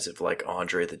size of like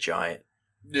Andre the Giant.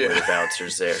 Yeah. Were the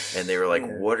bouncers there, and they were like,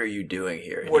 "What are you doing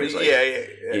here?" And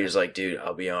he was like, "Dude,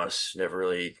 I'll be honest, never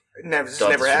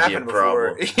happened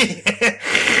before." I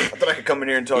thought I could come in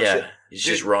here and talk shit. He's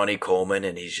just Ronnie Coleman,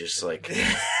 and he's just like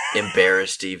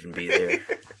embarrassed to even be there.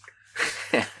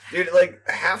 Dude, like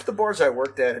half the bars I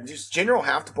worked at, and just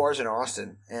half the bars in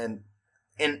Austin, and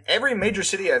in every major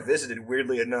city I visited,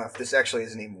 weirdly enough, this actually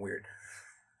isn't even weird.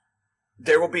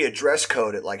 There will be a dress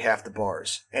code at like half the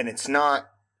bars, and it's not.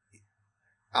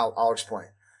 I'll explain.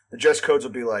 The dress codes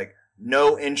will be like,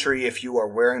 no entry if you are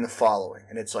wearing the following.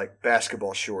 And it's like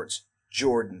basketball shorts,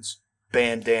 Jordans,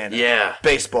 bandana,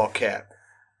 baseball cap,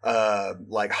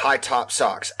 like high top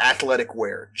socks, athletic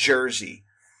wear, jersey,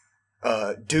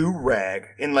 do-rag.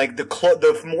 And like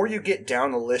the more you get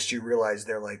down the list, you realize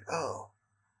they're like, oh,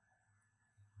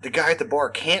 the guy at the bar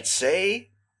can't say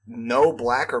no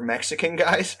black or Mexican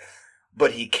guys,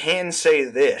 but he can say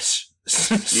this.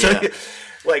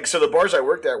 So the bars I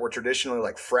worked at were traditionally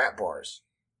like frat bars.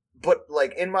 But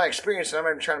like in my experience, and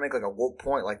I'm trying to make like a woke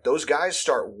point, like those guys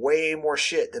start way more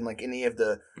shit than like any of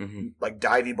the like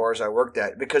divey bars I worked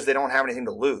at because they don't have anything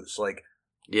to lose. Like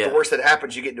the worst that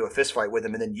happens, you get into a fist fight with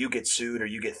them and then you get sued or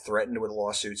you get threatened with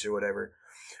lawsuits or whatever.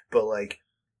 But like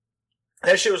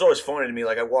that shit was always funny to me.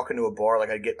 Like I walk into a bar,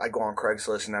 like I'd go on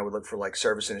Craigslist and I would look for like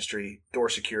service industry, door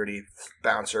security,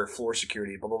 bouncer, floor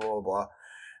security, blah blah blah blah blah.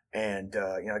 And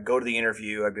I'd go to the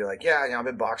interview. I'd be like, I've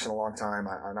been boxing a long time.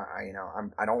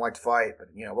 I don't like to fight,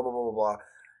 but blah blah blah blah blah,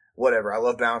 whatever. I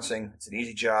love bouncing. It's an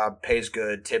easy job, pays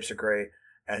good, tips are great.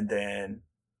 And then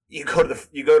you go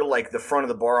to like the front of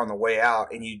the bar on the way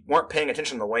out, and you weren't paying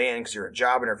attention on the way in because you're in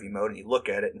job interview mode, and you look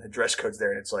at it, and the dress code's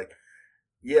there, and it's like,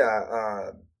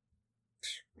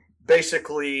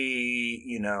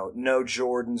 basically, no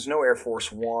Jordans, no Air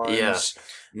Force Ones.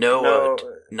 No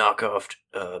knockoff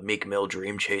Meek Mill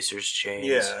Dream Chasers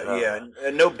chains.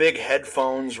 And no big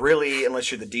headphones, really,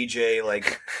 unless you're the DJ.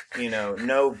 Like,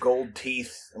 no gold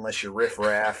teeth unless you're Riff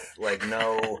Raff. Like,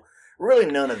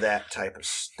 really none of that type of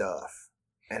stuff.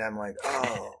 And I'm like,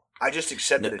 oh, I just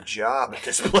accepted a job at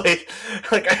this place.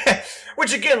 Like,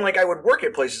 which again, like I would work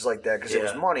at places like that because it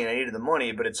was money and I needed the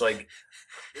money. But it's like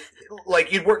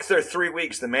you'd work there 3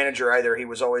 weeks. The manager either he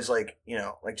was always like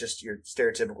like just your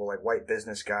stereotypical like white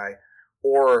business guy,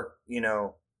 or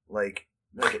like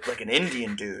an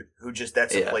Indian dude who just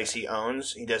that's the place he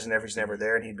owns. He's never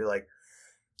there, and he'd be like,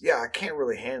 yeah, I can't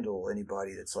really handle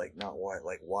anybody that's like not white,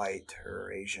 like white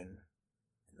or Asian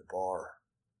in the bar.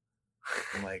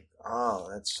 I'm like, oh,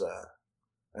 that's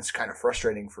kind of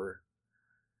frustrating for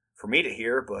me to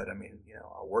hear, but I mean,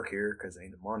 I work here because I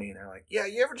need the money. And they're like, yeah,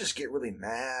 you ever just get really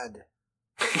mad?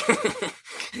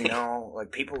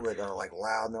 Like people that are like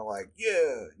loud and they're like,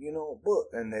 yeah, but,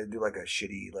 and they do like a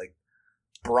shitty like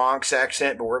Bronx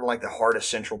accent, but we're in like the heart of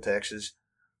Central Texas.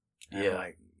 And I'm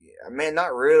like, yeah, man,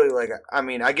 not really. Like, I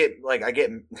mean, I get mad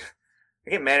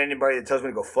at anybody that tells me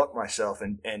to go fuck myself,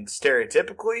 and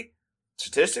stereotypically,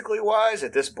 statistically wise,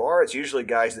 at this bar, it's usually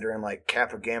guys that are in like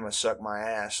Kappa Gamma suck my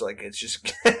ass. Like it's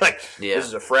just like this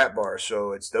is a frat bar,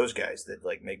 so it's those guys that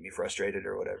like make me frustrated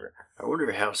or whatever. I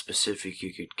wonder how specific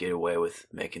you could get away with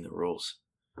making the rules.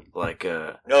 Like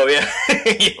oh yeah,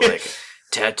 like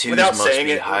tattoos without must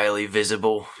be highly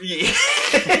visible. Yeah.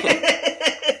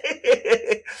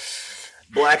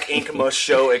 Black ink must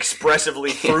show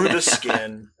expressively through the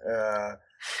skin.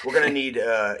 We're going to need,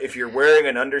 if you're wearing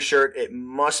an undershirt, it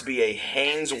must be a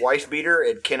Hanes wife beater.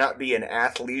 It cannot be an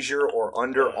athleisure or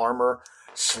Under Armour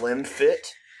slim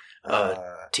fit.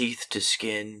 Teeth to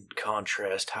skin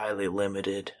contrast highly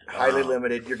limited. Highly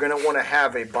limited. You're going to want to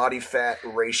have a body fat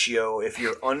ratio. If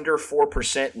you're under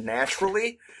 4%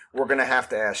 naturally, we're going to have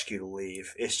to ask you to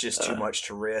leave. It's just too much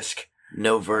to risk.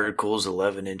 No verticals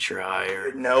 11-inch or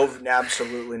higher. No,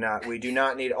 absolutely not. We do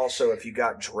not need. Also, if you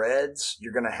got dreads,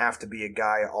 you're going to have to be a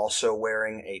guy also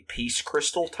wearing a peace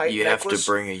crystal type You necklace. Have to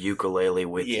bring a ukulele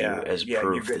with you as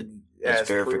proof, as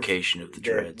verification of the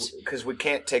dreads. Because we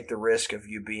can't take the risk of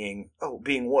you being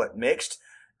what, mixed?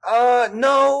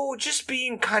 No, just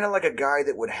being kind of like a guy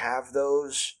that would have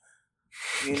those,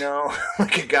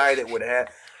 like a guy that would have.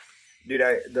 Dude,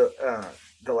 the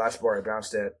last bar I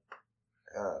bounced at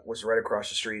was right across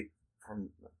the street from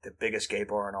the biggest gay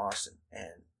bar in Austin,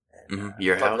 and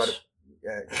your house?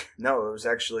 No, it was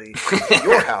actually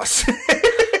your house.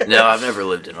 No, I've never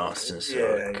lived in Austin, so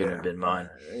it couldn't have been mine.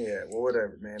 Yeah, well,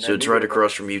 whatever, man. So it's right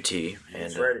across from UT, and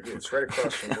it's right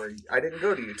across from where I didn't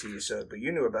go to UT, but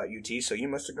you knew about UT, so you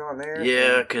must have gone there.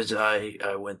 Yeah, because I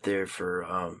went there for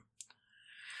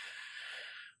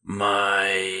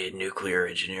my nuclear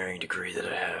engineering degree that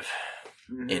I have.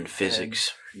 In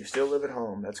physics. And you still live at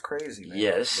home. That's crazy, man.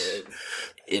 Yes.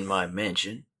 In my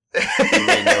mansion.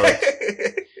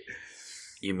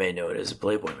 You may know it as a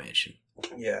Playboy mansion.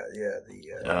 Yeah,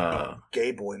 the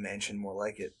gay boy mansion, more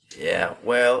like it. Yeah,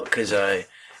 well, because I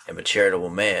am a charitable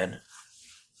man,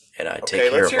 and I take care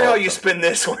of. Okay, let's hear how you spin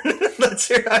this one. Let's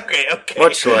hear. Okay.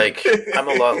 Much like I'm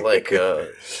a lot like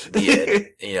the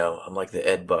Ed, I'm like the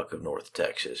Ed Buck of North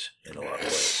Texas in a lot of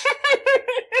ways.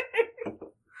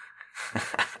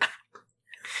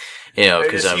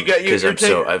 Because I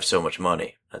have so much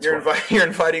money. That's you're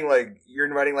inviting like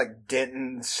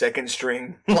Denton second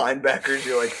string linebackers.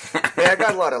 You're like, hey, I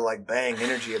got a lot of like bang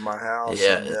energy at my house.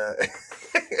 Yeah,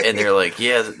 and they're like,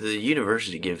 yeah, the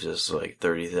university gives us like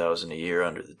 $30,000 a year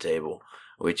under the table,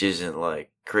 which isn't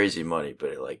like crazy money,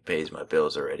 but it like pays my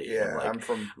bills already. Yeah, I'm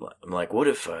like, what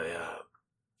if I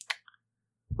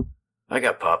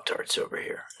got Pop-Tarts over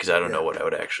here because I don't know what I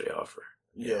would actually offer.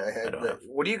 Yeah, I had that.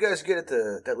 What do you guys get at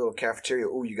that little cafeteria?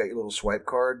 Oh, you got your little swipe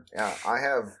card? Yeah, I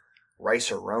have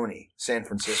Rice-A-Roni, San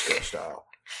Francisco style.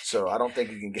 So I don't think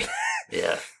you can get.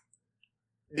 Yeah,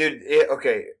 dude.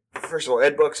 Okay, first of all,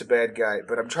 Ed Buck's a bad guy,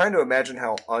 but I'm trying to imagine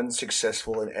how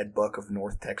unsuccessful an Ed Buck of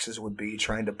North Texas would be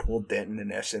trying to pull Denton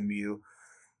and SMU,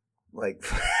 like.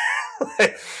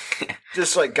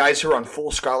 Just like guys who are on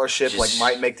full scholarship, like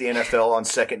might make the NFL on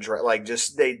second draft. Like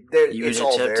just it's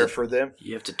all there for them.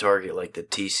 You have to target like the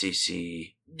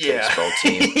TCC baseball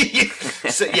team.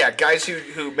 So, guys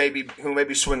who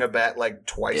maybe swing a bat like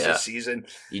twice a season.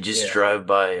 You just drive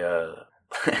by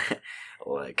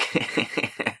like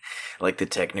the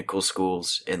technical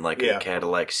schools in like a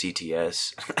Cadillac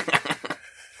CTS.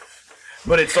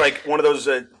 But it's like one of those,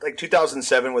 like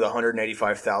 2007 with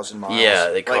 185,000 miles. Yeah,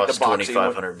 they cost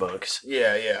 $2,500.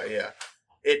 Yeah.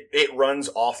 It runs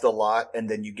off the lot, and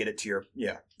then you get it to your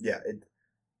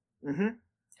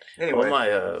Anyway,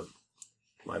 well,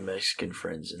 my Mexican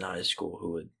friends in high school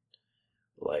who would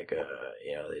like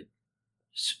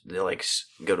they like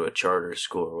go to a charter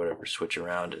school or whatever, switch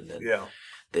around, and then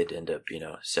they'd end up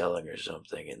selling or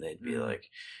something, and they'd be like,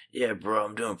 yeah, bro,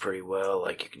 I'm doing pretty well,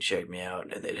 like you can check me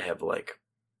out, and they'd have like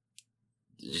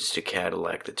just a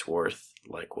Cadillac that's worth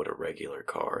like what a regular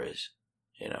car is,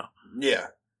 you know. Yeah.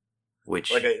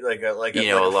 Which like a a lot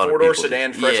of four-door people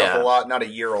sedan fresh off the lot, not a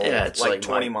year old. Yeah, it's like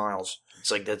 20 miles. It's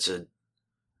like that's a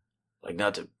like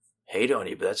not to hate on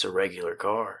you, but that's a regular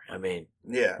car. I mean,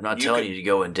 yeah, I'm not telling you to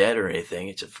go in debt or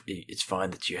anything. It's fine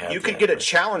that you have. You could get a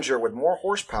Challenger with more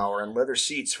horsepower and leather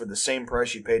seats for the same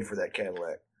price you paid for that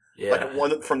Cadillac. Yeah, like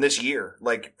one from this year,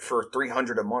 like for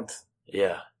 $300 a month.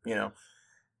 Yeah, you know,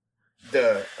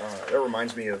 that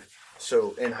reminds me of.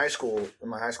 So in my high school,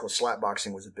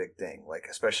 slapboxing was a big thing. Like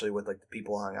especially with like the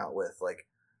people I hung out with, like.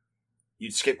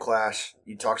 You'd skip class,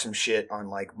 you'd talk some shit on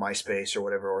like MySpace or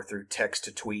whatever, or through text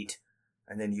to tweet,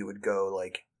 and then you would go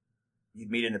like,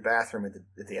 you'd meet in the bathroom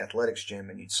at the athletics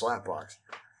gym and you'd slapbox.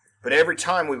 But every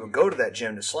time we would go to that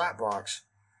gym to slapbox,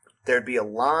 there'd be a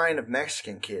line of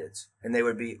Mexican kids, and they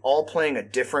would be all playing a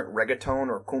different reggaeton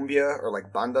or cumbia or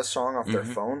like banda song off their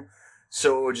phone.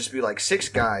 So it would just be like 6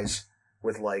 guys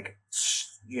with like,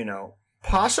 you know,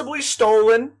 possibly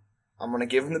stolen. I'm going to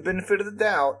give them the benefit of the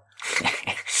doubt.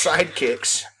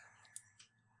 Sidekicks.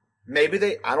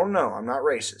 Maybe I don't know. I'm not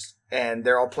racist. And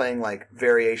they're all playing like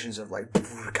variations of like.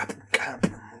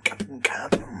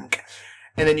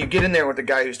 And then you get in there with the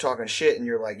guy who's talking shit, and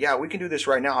you're like, yeah, we can do this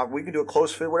right now. We can do a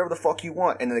close fit, whatever the fuck you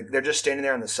want. And they're just standing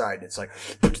there on the side, and it's like.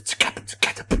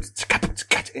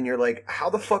 And you're like, how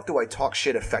the fuck do I talk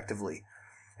shit effectively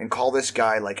and call this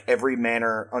guy like every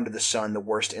manner under the sun the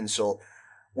worst insult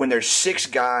when there's 6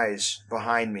 guys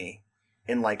behind me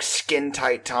in like skin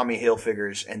tight Tommy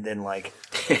Hilfigers and then like,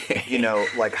 you know,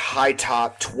 like high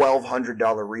top $1,200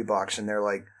 Reeboks, and they're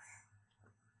like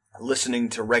listening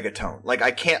to reggaeton. Like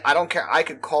I don't care. I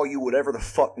could call you whatever the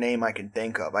fuck name I can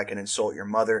think of. I can insult your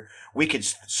mother. We could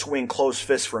swing closed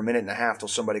fists for a minute and a half till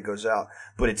somebody goes out,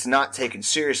 but it's not taken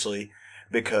seriously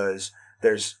because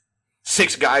there's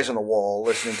 6 guys on the wall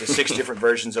listening to 6 different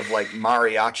versions of like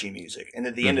mariachi music. And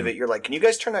at the end of it, you're like, can you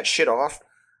guys turn that shit off?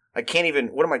 I can't even,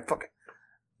 what am I fucking,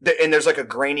 and there's like a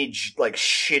grainy, like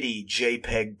shitty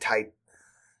JPEG type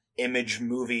image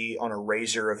movie on a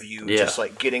razor of you just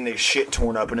like getting the shit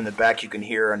torn up, and in the back you can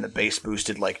hear on the bass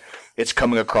boosted, like it's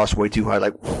coming across way too high,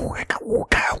 like, you're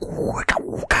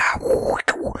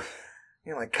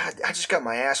like, God, I just got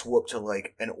my ass whooped to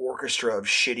like an orchestra of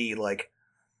shitty, like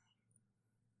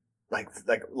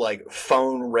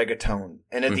phone reggaeton,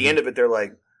 and at the end of it, they're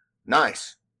like,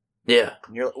 "Nice, yeah."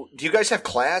 And you're, do you guys have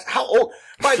class? How old?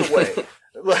 By the way,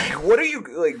 like, what are you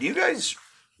like? Do you guys?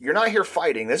 You're not here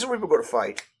fighting. This is where people go to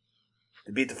fight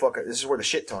to beat the fuck out. This is where the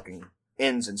shit talking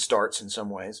ends and starts in some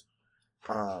ways.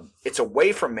 It's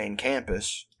away from main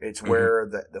campus. It's where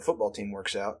the football team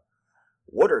works out.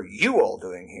 What are you all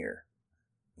doing here?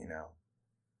 You know,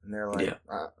 and they're like,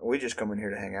 "We just come in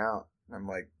here to hang out." And I'm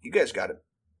like, "You guys got it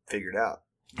figured out.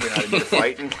 You're not in here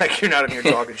fighting. Like, you're not in here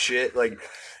talking shit. Like,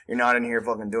 you're not in here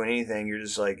fucking doing anything. You're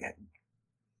just like,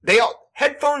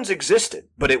 headphones existed,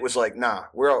 but it was like, nah,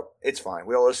 it's fine.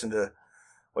 We all listen to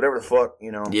whatever the fuck,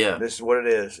 you know. Yeah. This is what it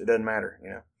is. It doesn't matter,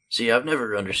 you know. See, I've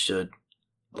never understood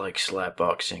like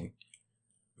slapboxing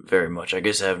very much. I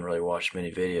guess I haven't really watched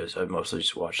many videos. I've mostly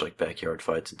just watched like backyard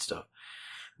fights and stuff.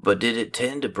 But did it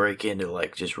tend to break into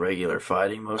like just regular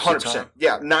fighting most of the time? 100%.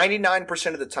 Yeah,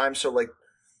 99% of the time. So like,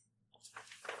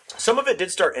 some of it did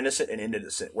start innocent and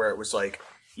innocent, where it was like,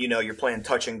 you know, you're playing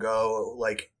touch and go,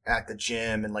 like, at the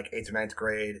gym in, like, 8th or 9th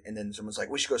grade, and then someone's like,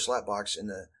 we should go slapbox in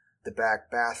the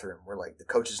back bathroom, where, like, the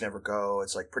coaches never go.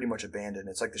 It's, like, pretty much abandoned.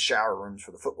 It's like the shower rooms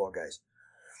for the football guys.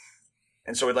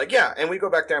 And so we're like, yeah, and we go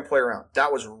back there and play around.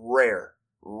 That was rare.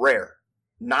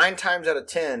 9 times out of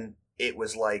 10, it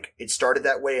was like, it started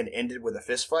that way and ended with a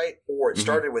fist fight, or it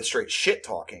started with straight shit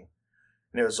talking.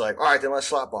 And it was like, all right, then let's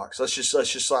slapbox. Let's just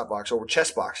slapbox, or we're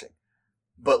chest boxing.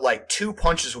 But like 2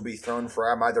 punches will be thrown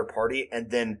from either party,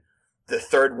 and then the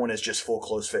third one is just full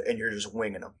close fit, and you're just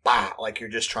winging them. Bah! Like you're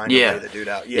just trying to lay the dude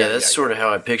out. Yeah, that's sort of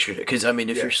how I pictured it. Because I mean,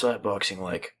 if you're slapboxing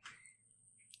like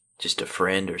just a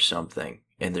friend or something,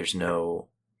 and there's no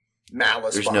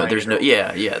malice, there's no,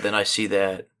 then I see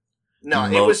that.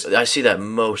 No, I see that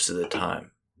most of the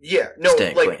time. Yeah, no,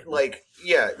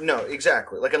 no,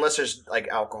 exactly. Like, unless there's, like,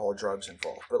 alcohol or drugs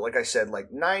involved. But like I said, like,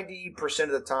 90%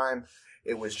 of the time,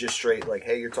 it was just straight, like,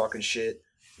 hey, you're talking shit,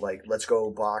 like, let's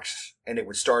go box. And it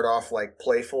would start off, like,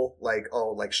 playful, like,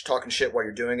 oh, like, talking shit while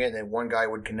you're doing it, and then one guy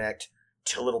would connect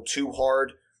a little too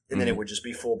hard, and then it would just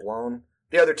be full-blown.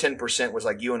 The other 10% was,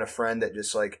 like, you and a friend that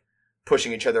just, like,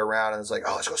 pushing each other around, and it's like,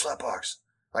 oh, let's go slapbox.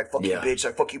 Like, fuck you, bitch,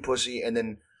 like, fuck you, pussy, and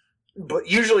then... But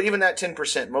usually, even that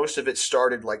 10%, most of it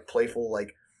started like playful,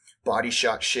 like body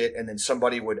shot shit, and then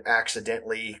somebody would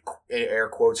accidentally, in air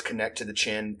quotes, connect to the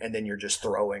chin, and then you're just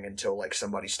throwing until like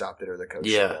somebody stopped it or the coach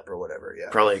showed up or whatever. Yeah,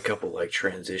 probably a couple like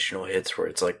transitional hits where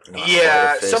it's like not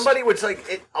yeah, somebody would like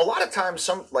it. A lot of times,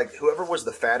 some like whoever was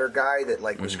the fatter guy that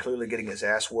like was clearly getting his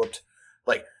ass whooped,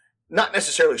 like not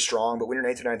necessarily strong, but when you're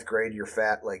in 8th or 9th grade, you're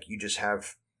fat. Like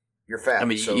you're fat. I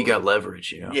mean, so, you got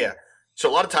leverage, you know. Yeah, so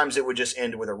a lot of times it would just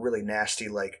end with a really nasty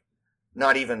like.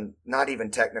 Not even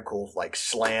technical, like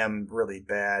slam really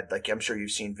bad. Like I'm sure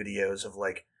you've seen videos of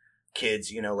like kids,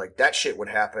 you know, like that shit would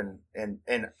happen. And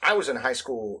I was in high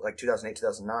school like 2008,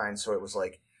 2009. So it was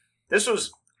like,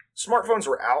 smartphones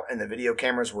were out and the video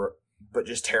cameras were, but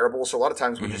just terrible. So a lot of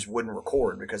times we just wouldn't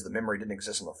record because the memory didn't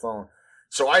exist on the phone.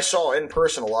 So I saw in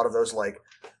person a lot of those like,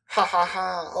 ha ha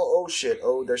ha, oh shit,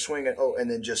 oh they're swinging, oh, and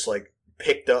then just like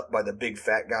picked up by the big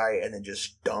fat guy and then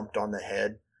just dumped on the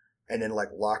head. And then like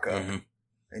lock up,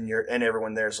 and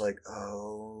everyone there's like,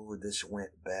 oh, this went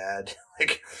bad.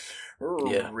 Like,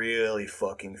 we're really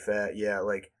fucking fat, yeah.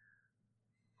 Like,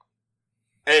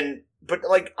 but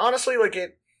like honestly, like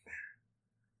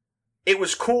it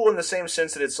was cool in the same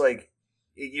sense that it's like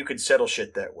you could settle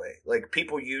shit that way. Like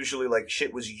people usually like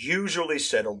shit was usually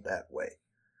settled that way.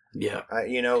 Yeah,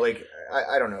 you know, like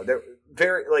I don't know, they're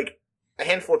very like a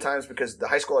handful of times because the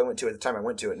high school I went to at the time I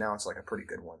went to it now it's like a pretty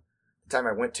good one. Time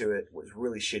I went to it was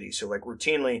really shitty. So like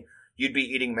routinely you'd be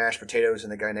eating mashed potatoes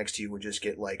and the guy next to you would just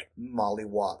get like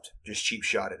molly-whopped, just cheap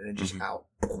shotted and just out.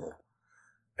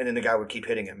 And then the guy would keep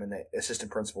hitting him and the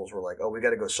assistant principals were like, oh, we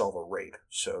got to go solve a rape.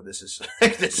 So this is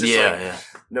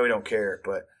no, we don't care.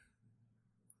 But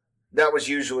that was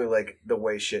usually like the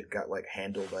way shit got like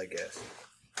handled, I guess.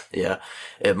 Yeah.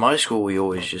 At my school,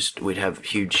 we'd have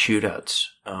huge shootouts.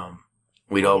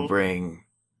 We'd all bring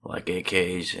like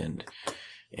AKs and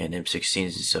M16s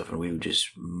and stuff, and we would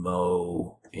just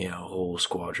mow, you know, whole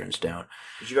squadrons down.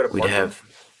 Did you go to? We'd have,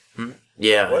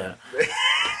 yeah.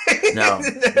 No,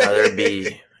 there'd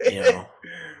be, you know,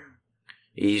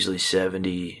 easily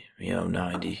 70, you know,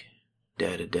 90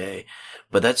 dead a day.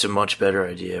 But that's a much better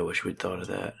idea. I wish we'd thought of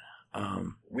that.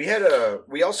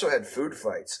 We also had food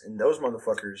fights, and those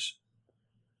motherfuckers.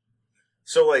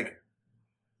 So like,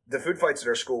 the food fights at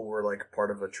our school were like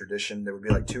part of a tradition. There would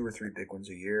be like 2 or 3 big ones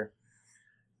a year.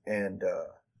 And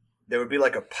there would be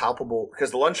like a palpable,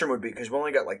 because the lunchroom would be, because we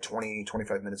only got like 20,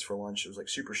 25 minutes for lunch. It was like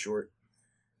super short.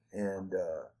 And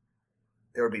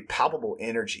there would be palpable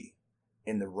energy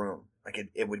in the room. Like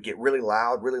it would get really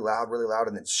loud, really loud, really loud,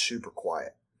 and then super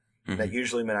quiet. And that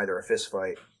usually meant either a fist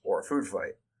fight or a food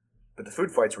fight. But the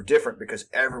food fights were different because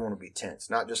everyone would be tense,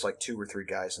 not just like 2 or 3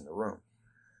 guys in the room.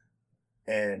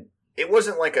 And it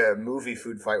wasn't like a movie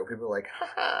food fight where people were like, ha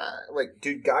ha. Like,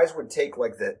 dude, guys would take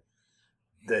like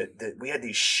we had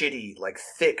these shitty, like,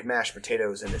 thick mashed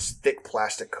potatoes in this thick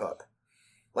plastic cup.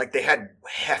 Like, they had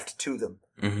heft to them.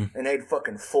 And they'd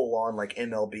fucking full on, like,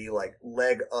 MLB, like,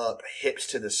 leg up, hips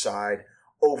to the side,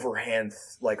 overhand,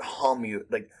 like, hum you,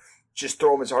 like, just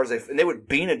throw them as hard as and they would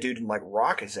bean a dude and, like,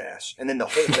 rock his ass. And then the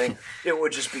whole thing, it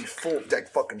would just be full, like,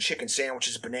 fucking chicken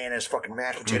sandwiches, bananas, fucking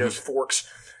mashed potatoes, forks,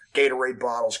 Gatorade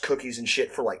bottles, cookies and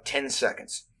shit for, like, 10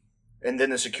 seconds. And then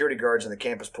the security guards and the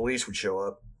campus police would show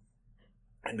up.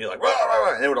 And be like, rah, rah,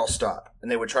 rah, and they would all stop.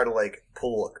 And they would try to, like,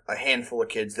 pull a handful of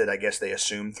kids that I guess they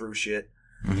assumed threw shit.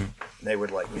 And they would,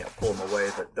 like, you know, pull them away.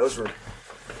 But those were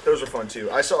fun,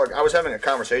 too. I was having a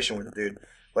conversation with a dude,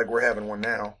 like we're having one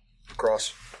now,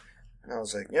 across. And I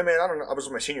was like, yeah, man, I don't know. I was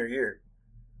in my senior year.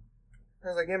 I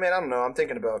was like, yeah, man, I don't know. I'm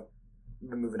thinking about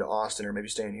moving to Austin or maybe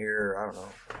staying here. Or I don't know.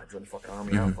 I joined the fucking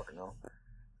Army. I don't fucking know.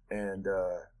 And,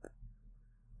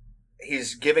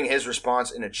 he's giving his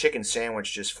response, and a chicken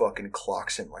sandwich just fucking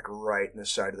clocks him, like, right in the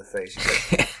side of the face.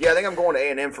 He's like, yeah, I think I'm going to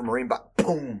A&M for Marine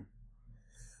boom.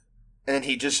 And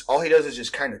then all he does is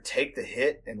just kind of take the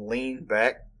hit and lean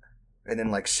back and then,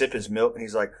 like, sip his milk. And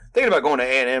he's like, thinking about going to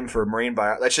A&M for Marine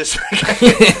That's just,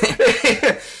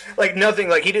 like, nothing.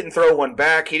 Like, he didn't throw one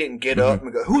back. He didn't get up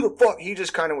and go, who the fuck? He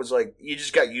just kind of was like, you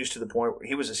just got used to the point where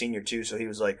he was a senior, too. So he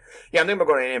was like, yeah, I'm thinking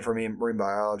about going to A&M for marine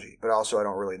biology, but also I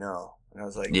don't really know. And I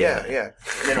was like, yeah. And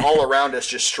then all around us,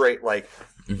 just straight, like,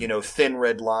 you know, thin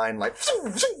red line, like,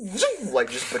 like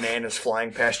just bananas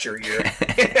flying past your ear.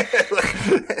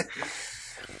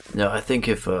 No, I think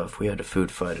if we had a food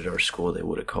fight at our school, they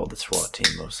would have called the SWAT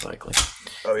team, most likely.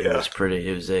 Oh, yeah.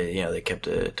 They kept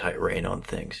a tight rein on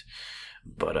things.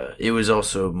 But it was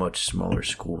also a much smaller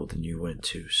school than you went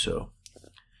to, so,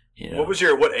 you know.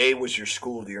 What A was your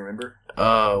school, do you remember?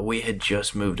 We had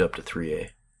just moved up to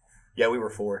 3A. Yeah, we were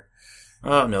 4.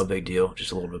 Oh, no big deal.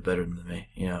 Just a little bit better than me,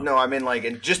 you know. No, I mean, like,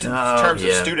 in terms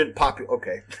of student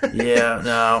okay. Yeah,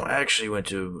 no, I actually went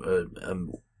to a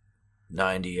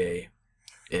 90A.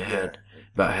 It had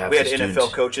about half we had the NFL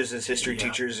students. coaches as history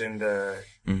teachers, and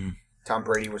Mhm. Tom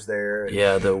Brady was there.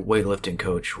 Yeah, the weightlifting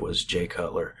coach was Jay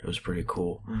Cutler. It was pretty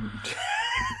cool.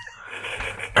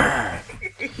 I'm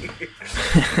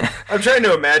trying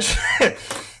to imagine,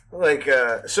 like,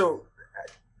 so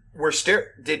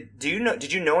did you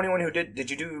know anyone who did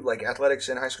you do like athletics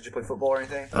in high school? Did you play football or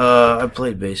anything? I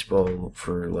played baseball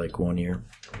for like 1 year.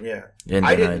 Yeah. And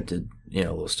then I did,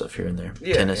 little stuff here and there.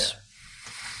 Yeah, Tennis.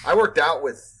 yeah. I worked out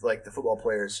with like the football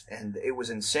players, and it was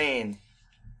insane.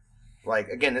 Like,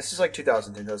 again, this is like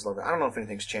 2010, 2011. I don't know if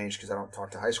anything's changed because I don't talk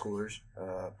to high schoolers,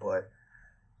 but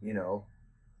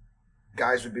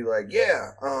guys would be like,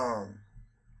 yeah,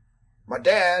 my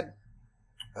dad,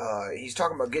 he's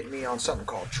talking about getting me on something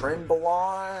called Trendo.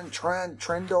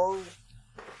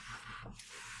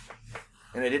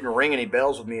 And it didn't ring any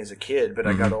bells with me as a kid, but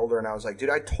I got older and I was like, dude,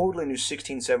 I totally knew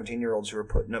 16, 17-year-olds who were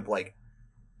putting up like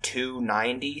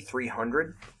 290,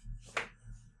 300.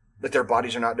 But their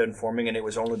bodies are not done forming, and it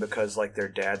was only because like their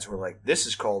dads were like, this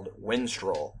is called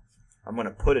Winstrol. I'm going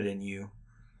to put it in you.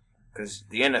 Because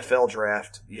the NFL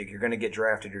draft, you're going to get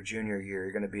drafted your junior year.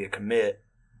 You're going to be a commit.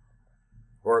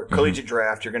 Or collegiate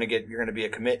draft, you're going to be a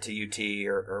commit to UT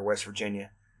or West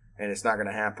Virginia. And it's not going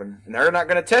to happen. And they're not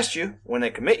going to test you when they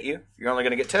commit you. You're only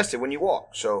going to get tested when you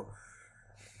walk. So,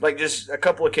 like, just a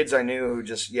couple of kids I knew who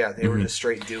just, they were just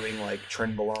straight doing, like,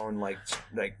 Trenbolone, like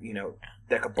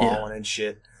decaballing and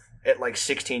shit at, like,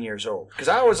 16 years old. Because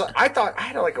I thought I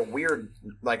had, like, a weird,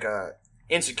 like,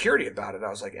 insecurity about it. I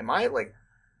was like,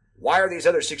 why are these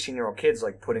other 16-year-old kids,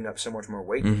 like, putting up so much more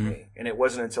weight than me? And it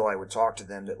wasn't until I would talk to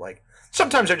them that, like,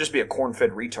 sometimes there'd just be a corn-fed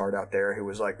retard out there who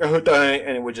was like, and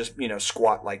it would just,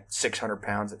 squat, like, 600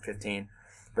 pounds at 15.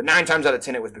 But 9 times out of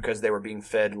 10, it was because they were being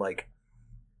fed, like,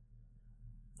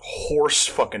 horse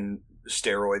fucking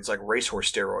steroids, like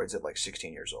racehorse steroids at, like,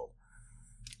 16 years old.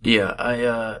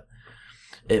 Yeah,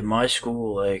 at my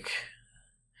school, like,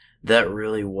 that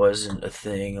really wasn't a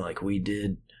thing. Like, we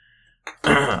did...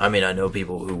 I mean, I know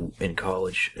people who in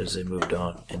college, as they moved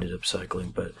on, ended up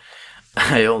cycling, but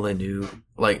I only knew,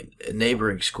 like,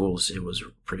 neighboring schools, it was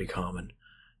pretty common.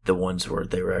 The ones where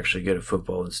they were actually good at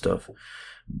football and stuff.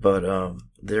 But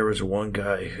there was one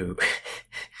guy who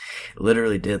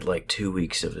literally did, like, 2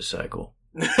 weeks of a cycle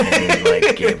and then,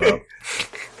 like, gave up.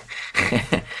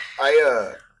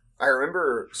 I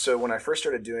remember, so when I first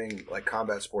started doing, like,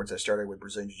 combat sports, I started with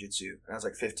Brazilian Jiu-Jitsu. I was,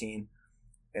 like, 15.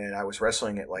 And I was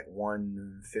wrestling at like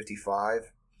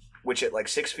 155, which at like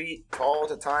 6 feet tall at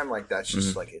the time, like that's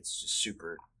just like, it's just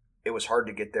super, it was hard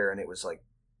to get there. And it was like,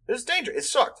 it was dangerous. It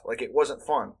sucked. Like it wasn't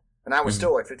fun. And I was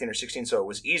still like 15 or 16. So it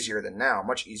was easier than now,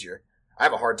 much easier. I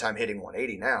have a hard time hitting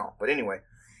 180 now. But anyway,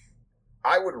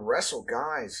 I would wrestle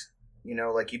guys,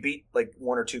 like you beat like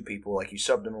 1 or 2 people, like you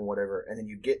subbed them or whatever. And then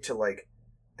you get to like,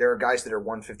 there are guys that are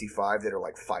 155 that are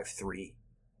like 5'3",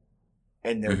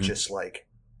 and they're just like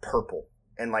purple.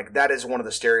 And, like, that is one of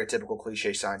the stereotypical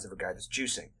cliche signs of a guy that's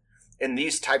juicing. In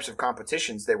these types of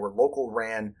competitions, they were local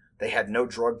ran. They had no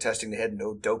drug testing. They had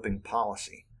no doping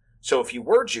policy. So if you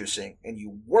were juicing and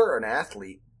you were an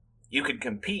athlete, you could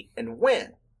compete and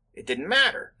win. It didn't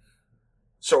matter.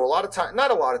 So a lot of times, not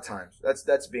a lot of times,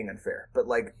 that's being unfair. But,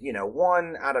 like,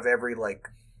 1 out of every, like,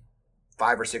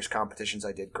 5 or 6 competitions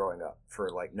I did growing up for,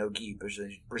 like, no-gi,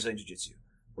 Brazilian Jiu-Jitsu,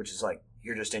 which is, like,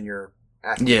 you're just in your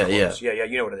athlete clothes. Yeah,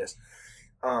 you know what it is.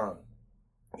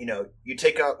 You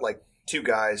take out like 2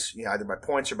 guys, either by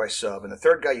points or by sub, and the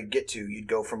third guy you'd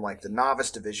go from like the novice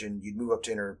division, you'd move up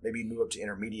to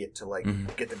intermediate to like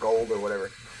get the gold or whatever.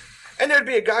 And there'd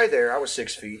be a guy there. I was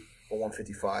 6 feet or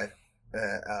 155,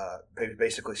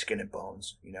 basically skin and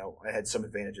bones. I had some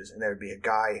advantages, and there'd be a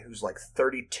guy who's like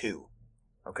 32,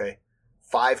 okay,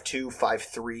 5'2",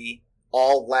 5'3",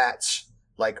 all lats.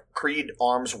 Like Creed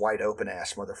arms wide open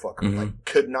ass motherfucker. Like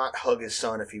could not hug his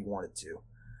son if he wanted to.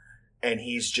 And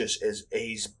he's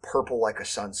he's purple like a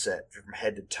sunset from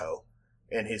head to toe.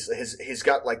 And he's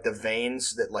got like the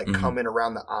veins that like come in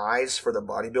around the eyes for the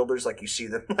bodybuilders, like you see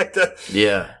them like the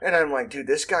And I'm like, dude,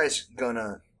 this guy's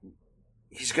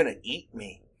he's gonna eat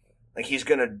me. Like he's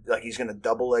gonna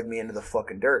double leg me into the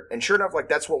fucking dirt. And sure enough, like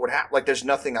that's what would happen. Like there's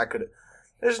nothing I could.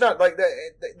 There's not like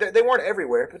they weren't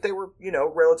everywhere, but they were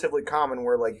relatively common.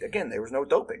 Where like again there was no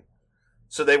doping,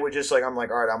 so they would just like I'm like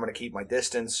all right, I'm gonna keep my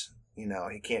distance.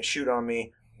 He can't shoot on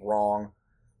me. Wrong.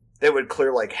 They would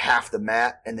clear like half the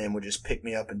mat and then would just pick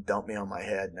me up and dump me on my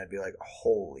head, and I'd be like,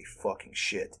 holy fucking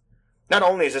shit! Not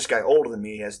only is this guy older than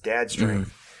me, he has dad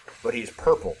strength, but he's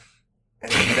purple,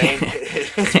 and his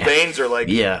veins are like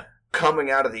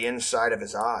coming out of the inside of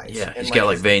his eyes. Yeah, and he's got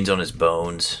like veins on his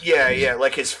bones. Yeah,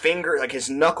 like his finger, like his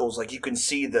knuckles, like you can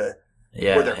see the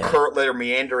Yeah. Where they're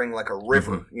meandering like a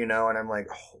river, Mm-hmm. you know, and I'm like,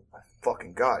 oh my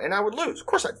fucking God. And I would lose. Of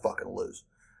course I'd fucking lose.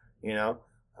 You know?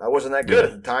 I wasn't that good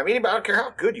at the time. Anybody, I don't care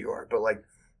how good you are, but like,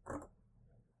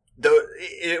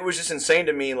 it was just insane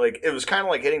to me. Like, it was kind of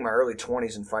like hitting my early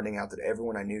 20s and finding out that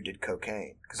everyone I knew did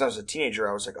cocaine. Because I was a teenager,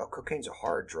 I was like, oh, cocaine's a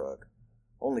hard drug.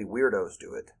 Only weirdos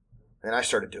do it. And I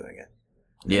started doing it.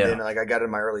 Yeah. And then, like, I got in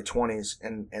my early 20s,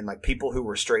 and like, people who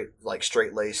were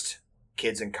straight-laced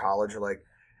kids in college are like,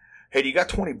 hey, do you got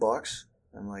 $20?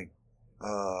 I'm like,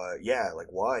 yeah.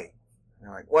 Like, why? And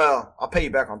they're like, well, I'll pay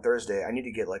you back on Thursday. I need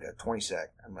to get, like, a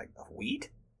 20-sack. I'm like, a weed?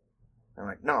 I'm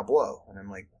like, no, blow. And I'm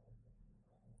like,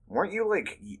 weren't you,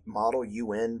 like, model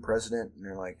UN president? And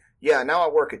they're like, yeah, now I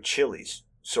work at Chili's.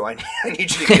 So I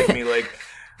need you to give me, like,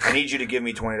 I need you to give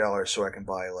me $20 so I can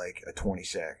buy, like, a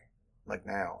 20-sack. Like,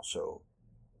 now. So,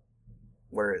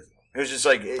 where is it? It was just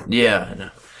like...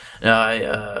 Yeah.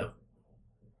 No,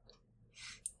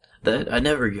 I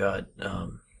never got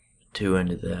too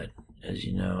into that. As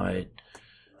you know, I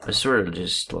sort of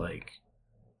just, like...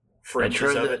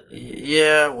 Fringes of it?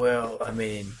 Yeah, well, I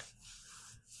mean...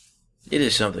 It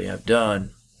is something I've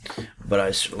done, but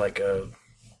I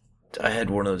had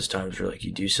one of those times where, like,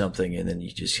 you do something and then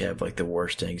you just have, like, the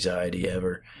worst anxiety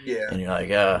ever. Yeah. And you're like,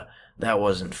 that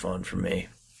wasn't fun for me.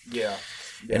 Yeah.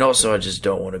 And also, I just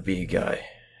don't want to be a guy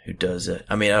who does that.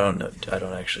 I mean, I don't know. I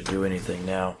don't actually do anything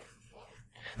now.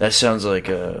 That sounds like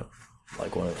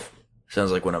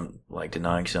sounds like when I'm, like,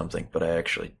 denying something, but I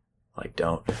actually, like,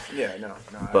 don't. Yeah, no.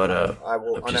 But, I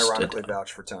will I'm just, unironically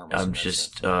vouch for Thomas. I'm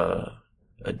just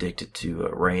addicted to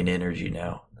Rain Energy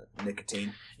now.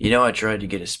 Nicotine. You know, I tried to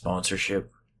get a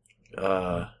sponsorship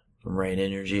from Rain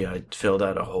Energy. I filled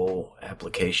out a whole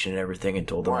application and everything and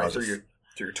told them I was through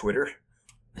your Twitter?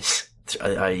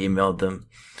 I emailed them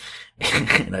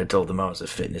and I told them I was a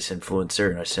fitness influencer,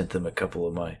 and I sent them a couple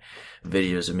of my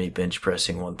videos of me bench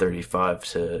pressing 135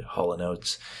 to Hall &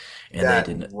 Oates,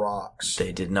 and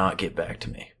they did not get back to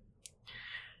me.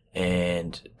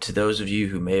 And to those of you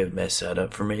who may have messed that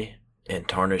up for me and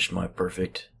tarnished my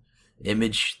perfect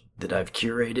image that I've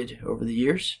curated over the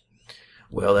years,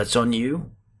 well, that's on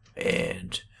you.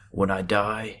 And when I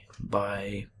die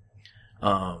by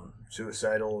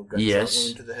suicidal gunshot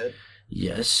wound to the head.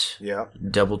 Yes. Yeah.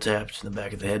 Double tapped in the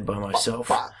back of the head by myself.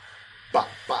 Bop, bop,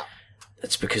 bop.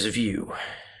 That's because of you.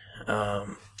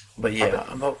 But yeah,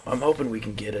 I'm hoping we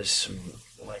can get us some,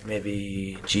 like,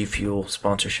 maybe G Fuel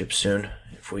sponsorship soon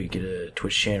if we get a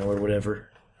Twitch channel or whatever.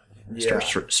 Yeah.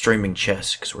 Start streaming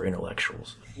chess because we're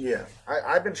intellectuals. Yeah,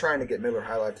 I've been trying to get Miller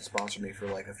High Life to sponsor me for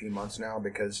like a few months now,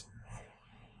 because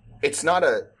it's not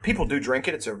people do drink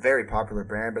it. It's a very popular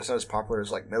brand, but it's not as popular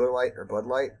as like Miller Lite or Bud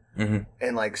Light. Mm-hmm.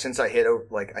 And like, since I hit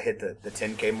the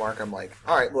 10K mark, I'm like,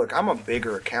 all right, look, I'm a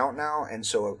bigger account now, and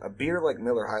so a beer like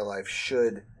Miller High Life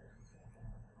should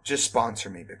just sponsor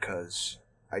me because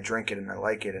I drink it and I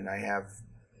like it and I have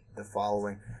the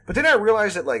following. But then I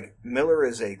realized that like Miller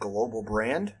is a global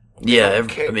brand. Yeah,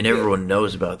 everyone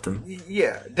knows about them.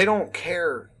 Yeah, they don't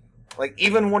care. Like,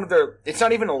 even one of their... It's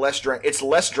not even a less drink... It's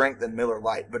less drink than Miller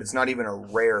Lite, but it's not even a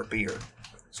rare beer.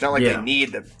 It's not like they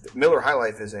need the... Miller High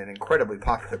Life is an incredibly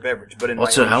popular beverage, but in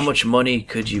also, how much money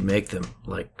could you make them?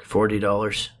 Like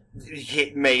 $40?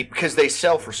 Because they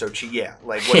sell for so cheap. Yeah,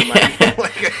 like, what am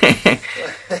I...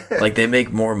 like, they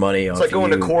make more money off It's like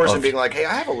going to Coors and being like, hey,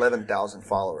 I have 11,000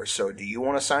 followers, so do you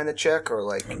want to sign the check? Or,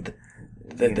 like...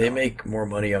 They make more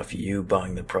money off you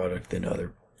buying the product than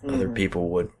other people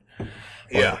would.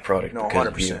 Yeah, the product. no,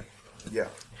 100%. Yeah,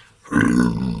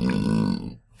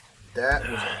 that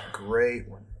was a great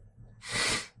one.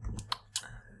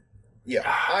 Yeah,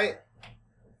 I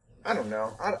don't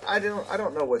know. I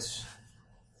don't know what's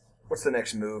the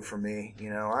next move for me. You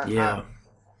know,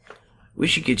 we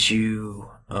should get you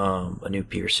a new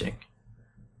piercing.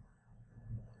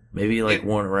 Maybe like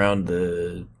one around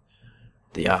the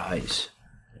eyes.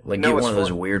 Like, get one of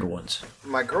those weird ones.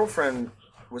 My girlfriend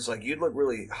was like, you'd look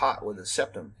really hot with a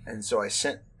septum. And so I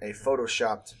sent a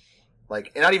photoshopped,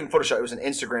 like, and not even Photoshop, it was an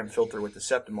Instagram filter with the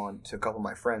septum on to a couple of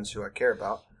my friends who I care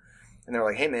about. And they're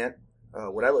like, hey, man,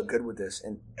 would I look good with this?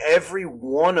 And every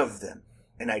one of them,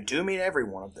 and I do mean every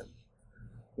one of them,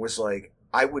 was like,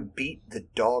 I would beat the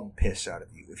dog piss out of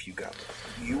you if you got it.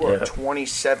 You are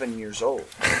 27 years old,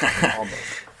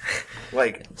 almost.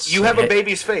 Like, you have a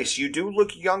baby's face. You do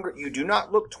look younger. You do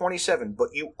not look 27,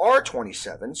 but you are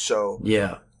 27, so...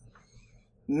 Yeah.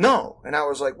 No. And I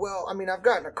was like, well, I mean, I've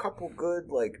gotten a couple good,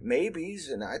 like, maybes,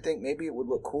 and I think maybe it would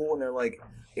look cool. And they're like,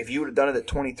 if you would have done it at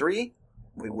 23,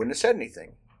 we wouldn't have said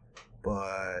anything.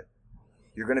 But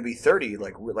you're going to be 30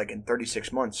 like in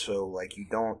 36 months. So like you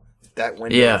don't that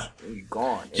window you're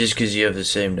gone. Just because you have the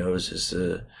same nose as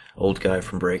the old guy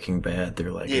from Breaking Bad,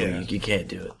 they're like, you can't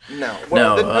do it. No,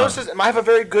 well, the nose I have a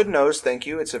very good nose. Thank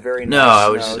you. It's a very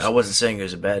nice nose. I wasn't saying it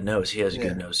was a bad nose. He has a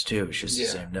good nose too. It's just the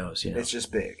same nose. You know? It's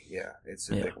just big. Yeah, it's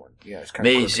a big one. Yeah, it's kind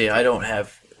of. Me, see, I don't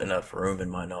have enough room in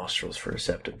my nostrils for a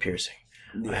septum piercing.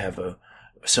 Yeah. I have a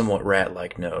somewhat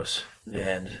rat-like nose,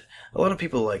 and a lot of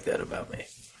people like that about me.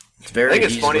 It's very. I think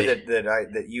it's funny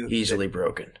that you easily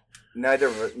broken.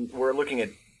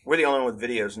 We're the only one with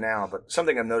videos now, but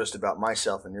something I've noticed about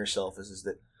myself and yourself is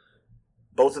that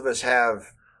both of us I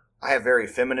have very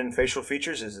feminine facial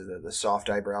features, is the soft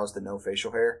eyebrows, the no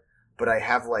facial hair, but I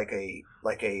have like a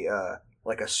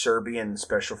Serbian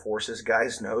special forces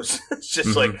guy's nose. It's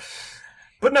just like,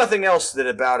 but nothing else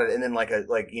about it. And then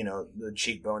the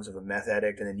cheekbones of a meth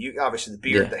addict, and then you obviously the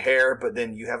beard, the hair, but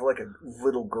then you have like a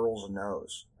little girl's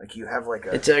nose. Like you have like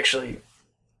a. It's actually.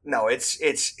 No, it's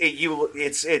a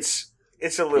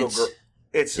little girl.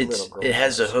 It's a little girl. It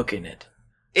has a hook in it.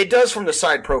 It does from the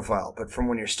side profile, but from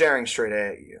when you're staring straight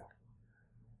at you,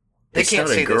 they can't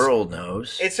see this. It's not a girl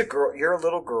nose. It's a girl. You're a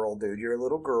little girl, dude. You're a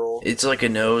little girl. It's like a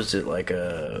nose that like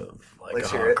a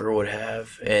hot girl would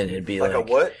have, and it'd be like a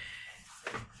what?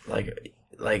 Like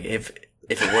if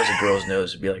it was a girl's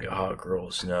nose, it'd be like a hot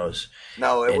girl's nose.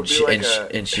 No, it would be like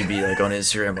and she'd be like on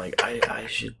Instagram, like I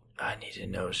need a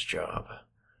nose job.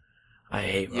 I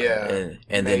hate mine.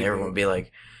 And then everyone would be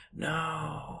like,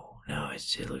 no,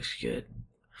 it looks good.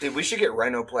 Dude, we should get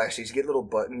rhinoplasties, get little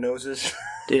button noses.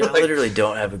 Dude, I literally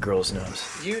don't have a girl's nose.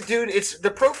 It's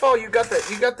the profile. You got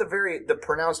the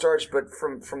pronounced arch, but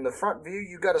from the front view,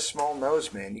 you got a small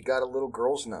nose, man. You got a little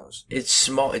girl's nose. It's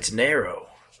small. It's narrow.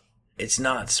 It's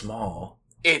not small.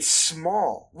 It's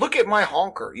small. Look at my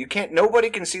honker. Nobody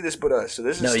can see this but us. So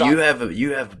this is you have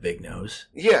a big nose.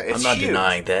 Yeah, it's I'm not huge.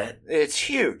 Denying that. It's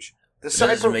huge. The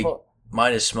side profile.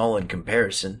 Mine is small in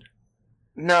comparison.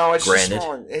 No, it's just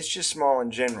small. It's just small in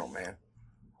general, man.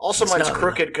 Also, mine's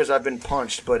crooked because I've been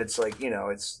punched, but it's like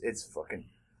it's fucking.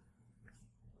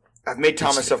 I've made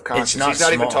Thomas self-conscious. He's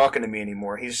not even talking to me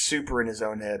anymore. He's super in his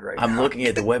own head right now. I'm looking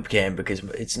at the webcam because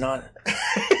it's not.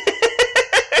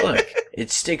 Look,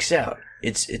 it sticks out.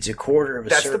 It's a quarter of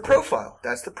a circle.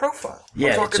 That's the profile.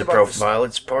 Yeah, it's a profile.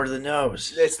 It's part of the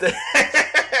nose. It's the.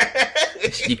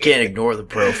 You can't ignore the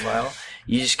profile.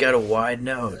 You just got a wide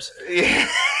nose. Yeah.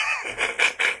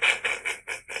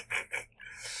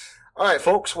 All right,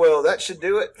 folks. Well, that should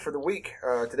do it for the week.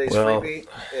 Today's freebie.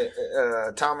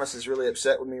 Thomas is really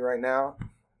upset with me right now.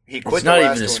 He quit. It's not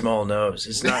even a small nose.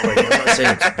 It's not like I'm not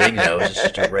saying it's a big nose. It's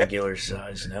just a regular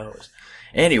size nose.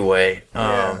 Anyway,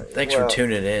 thanks for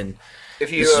tuning in.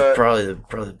 This is probably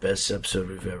the best episode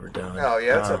we've ever done. Oh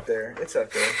yeah, it's up there. It's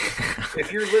up there.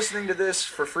 If you're listening to this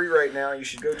for free right now, you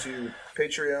should go to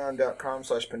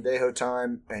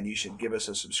patreon.com/pendejotime and you should give us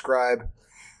a subscribe.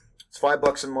 It's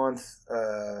 $5 a month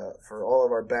for all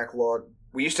of our backlog.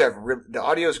 We used to have the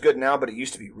audio is good now, but it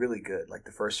used to be really good, like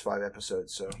the first 5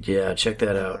 episodes. So yeah, check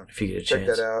that out if you get a chance.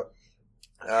 Check that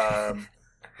out.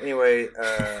 Anyway.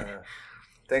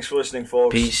 Thanks for listening,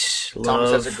 folks. Peace, love.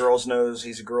 Thomas has a girl's nose.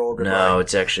 He's a girl. Goodbye. No,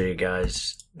 it's actually a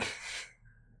guy's.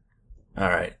 All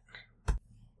right.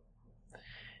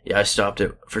 Yeah, I stopped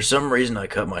it. For some reason, I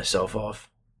cut myself off.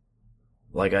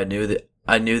 Like, I knew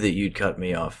that you'd cut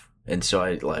me off. And so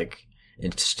I,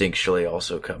 instinctually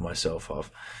also cut myself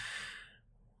off.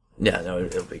 Yeah, no,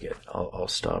 it'll be good. I'll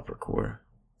stop recording.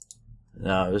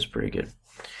 No, it was pretty good.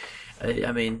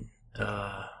 I mean,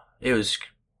 it was...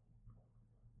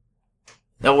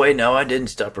 No, wait, no, I didn't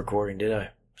stop recording, did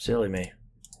I? Silly me.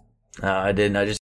 No, I didn't. I just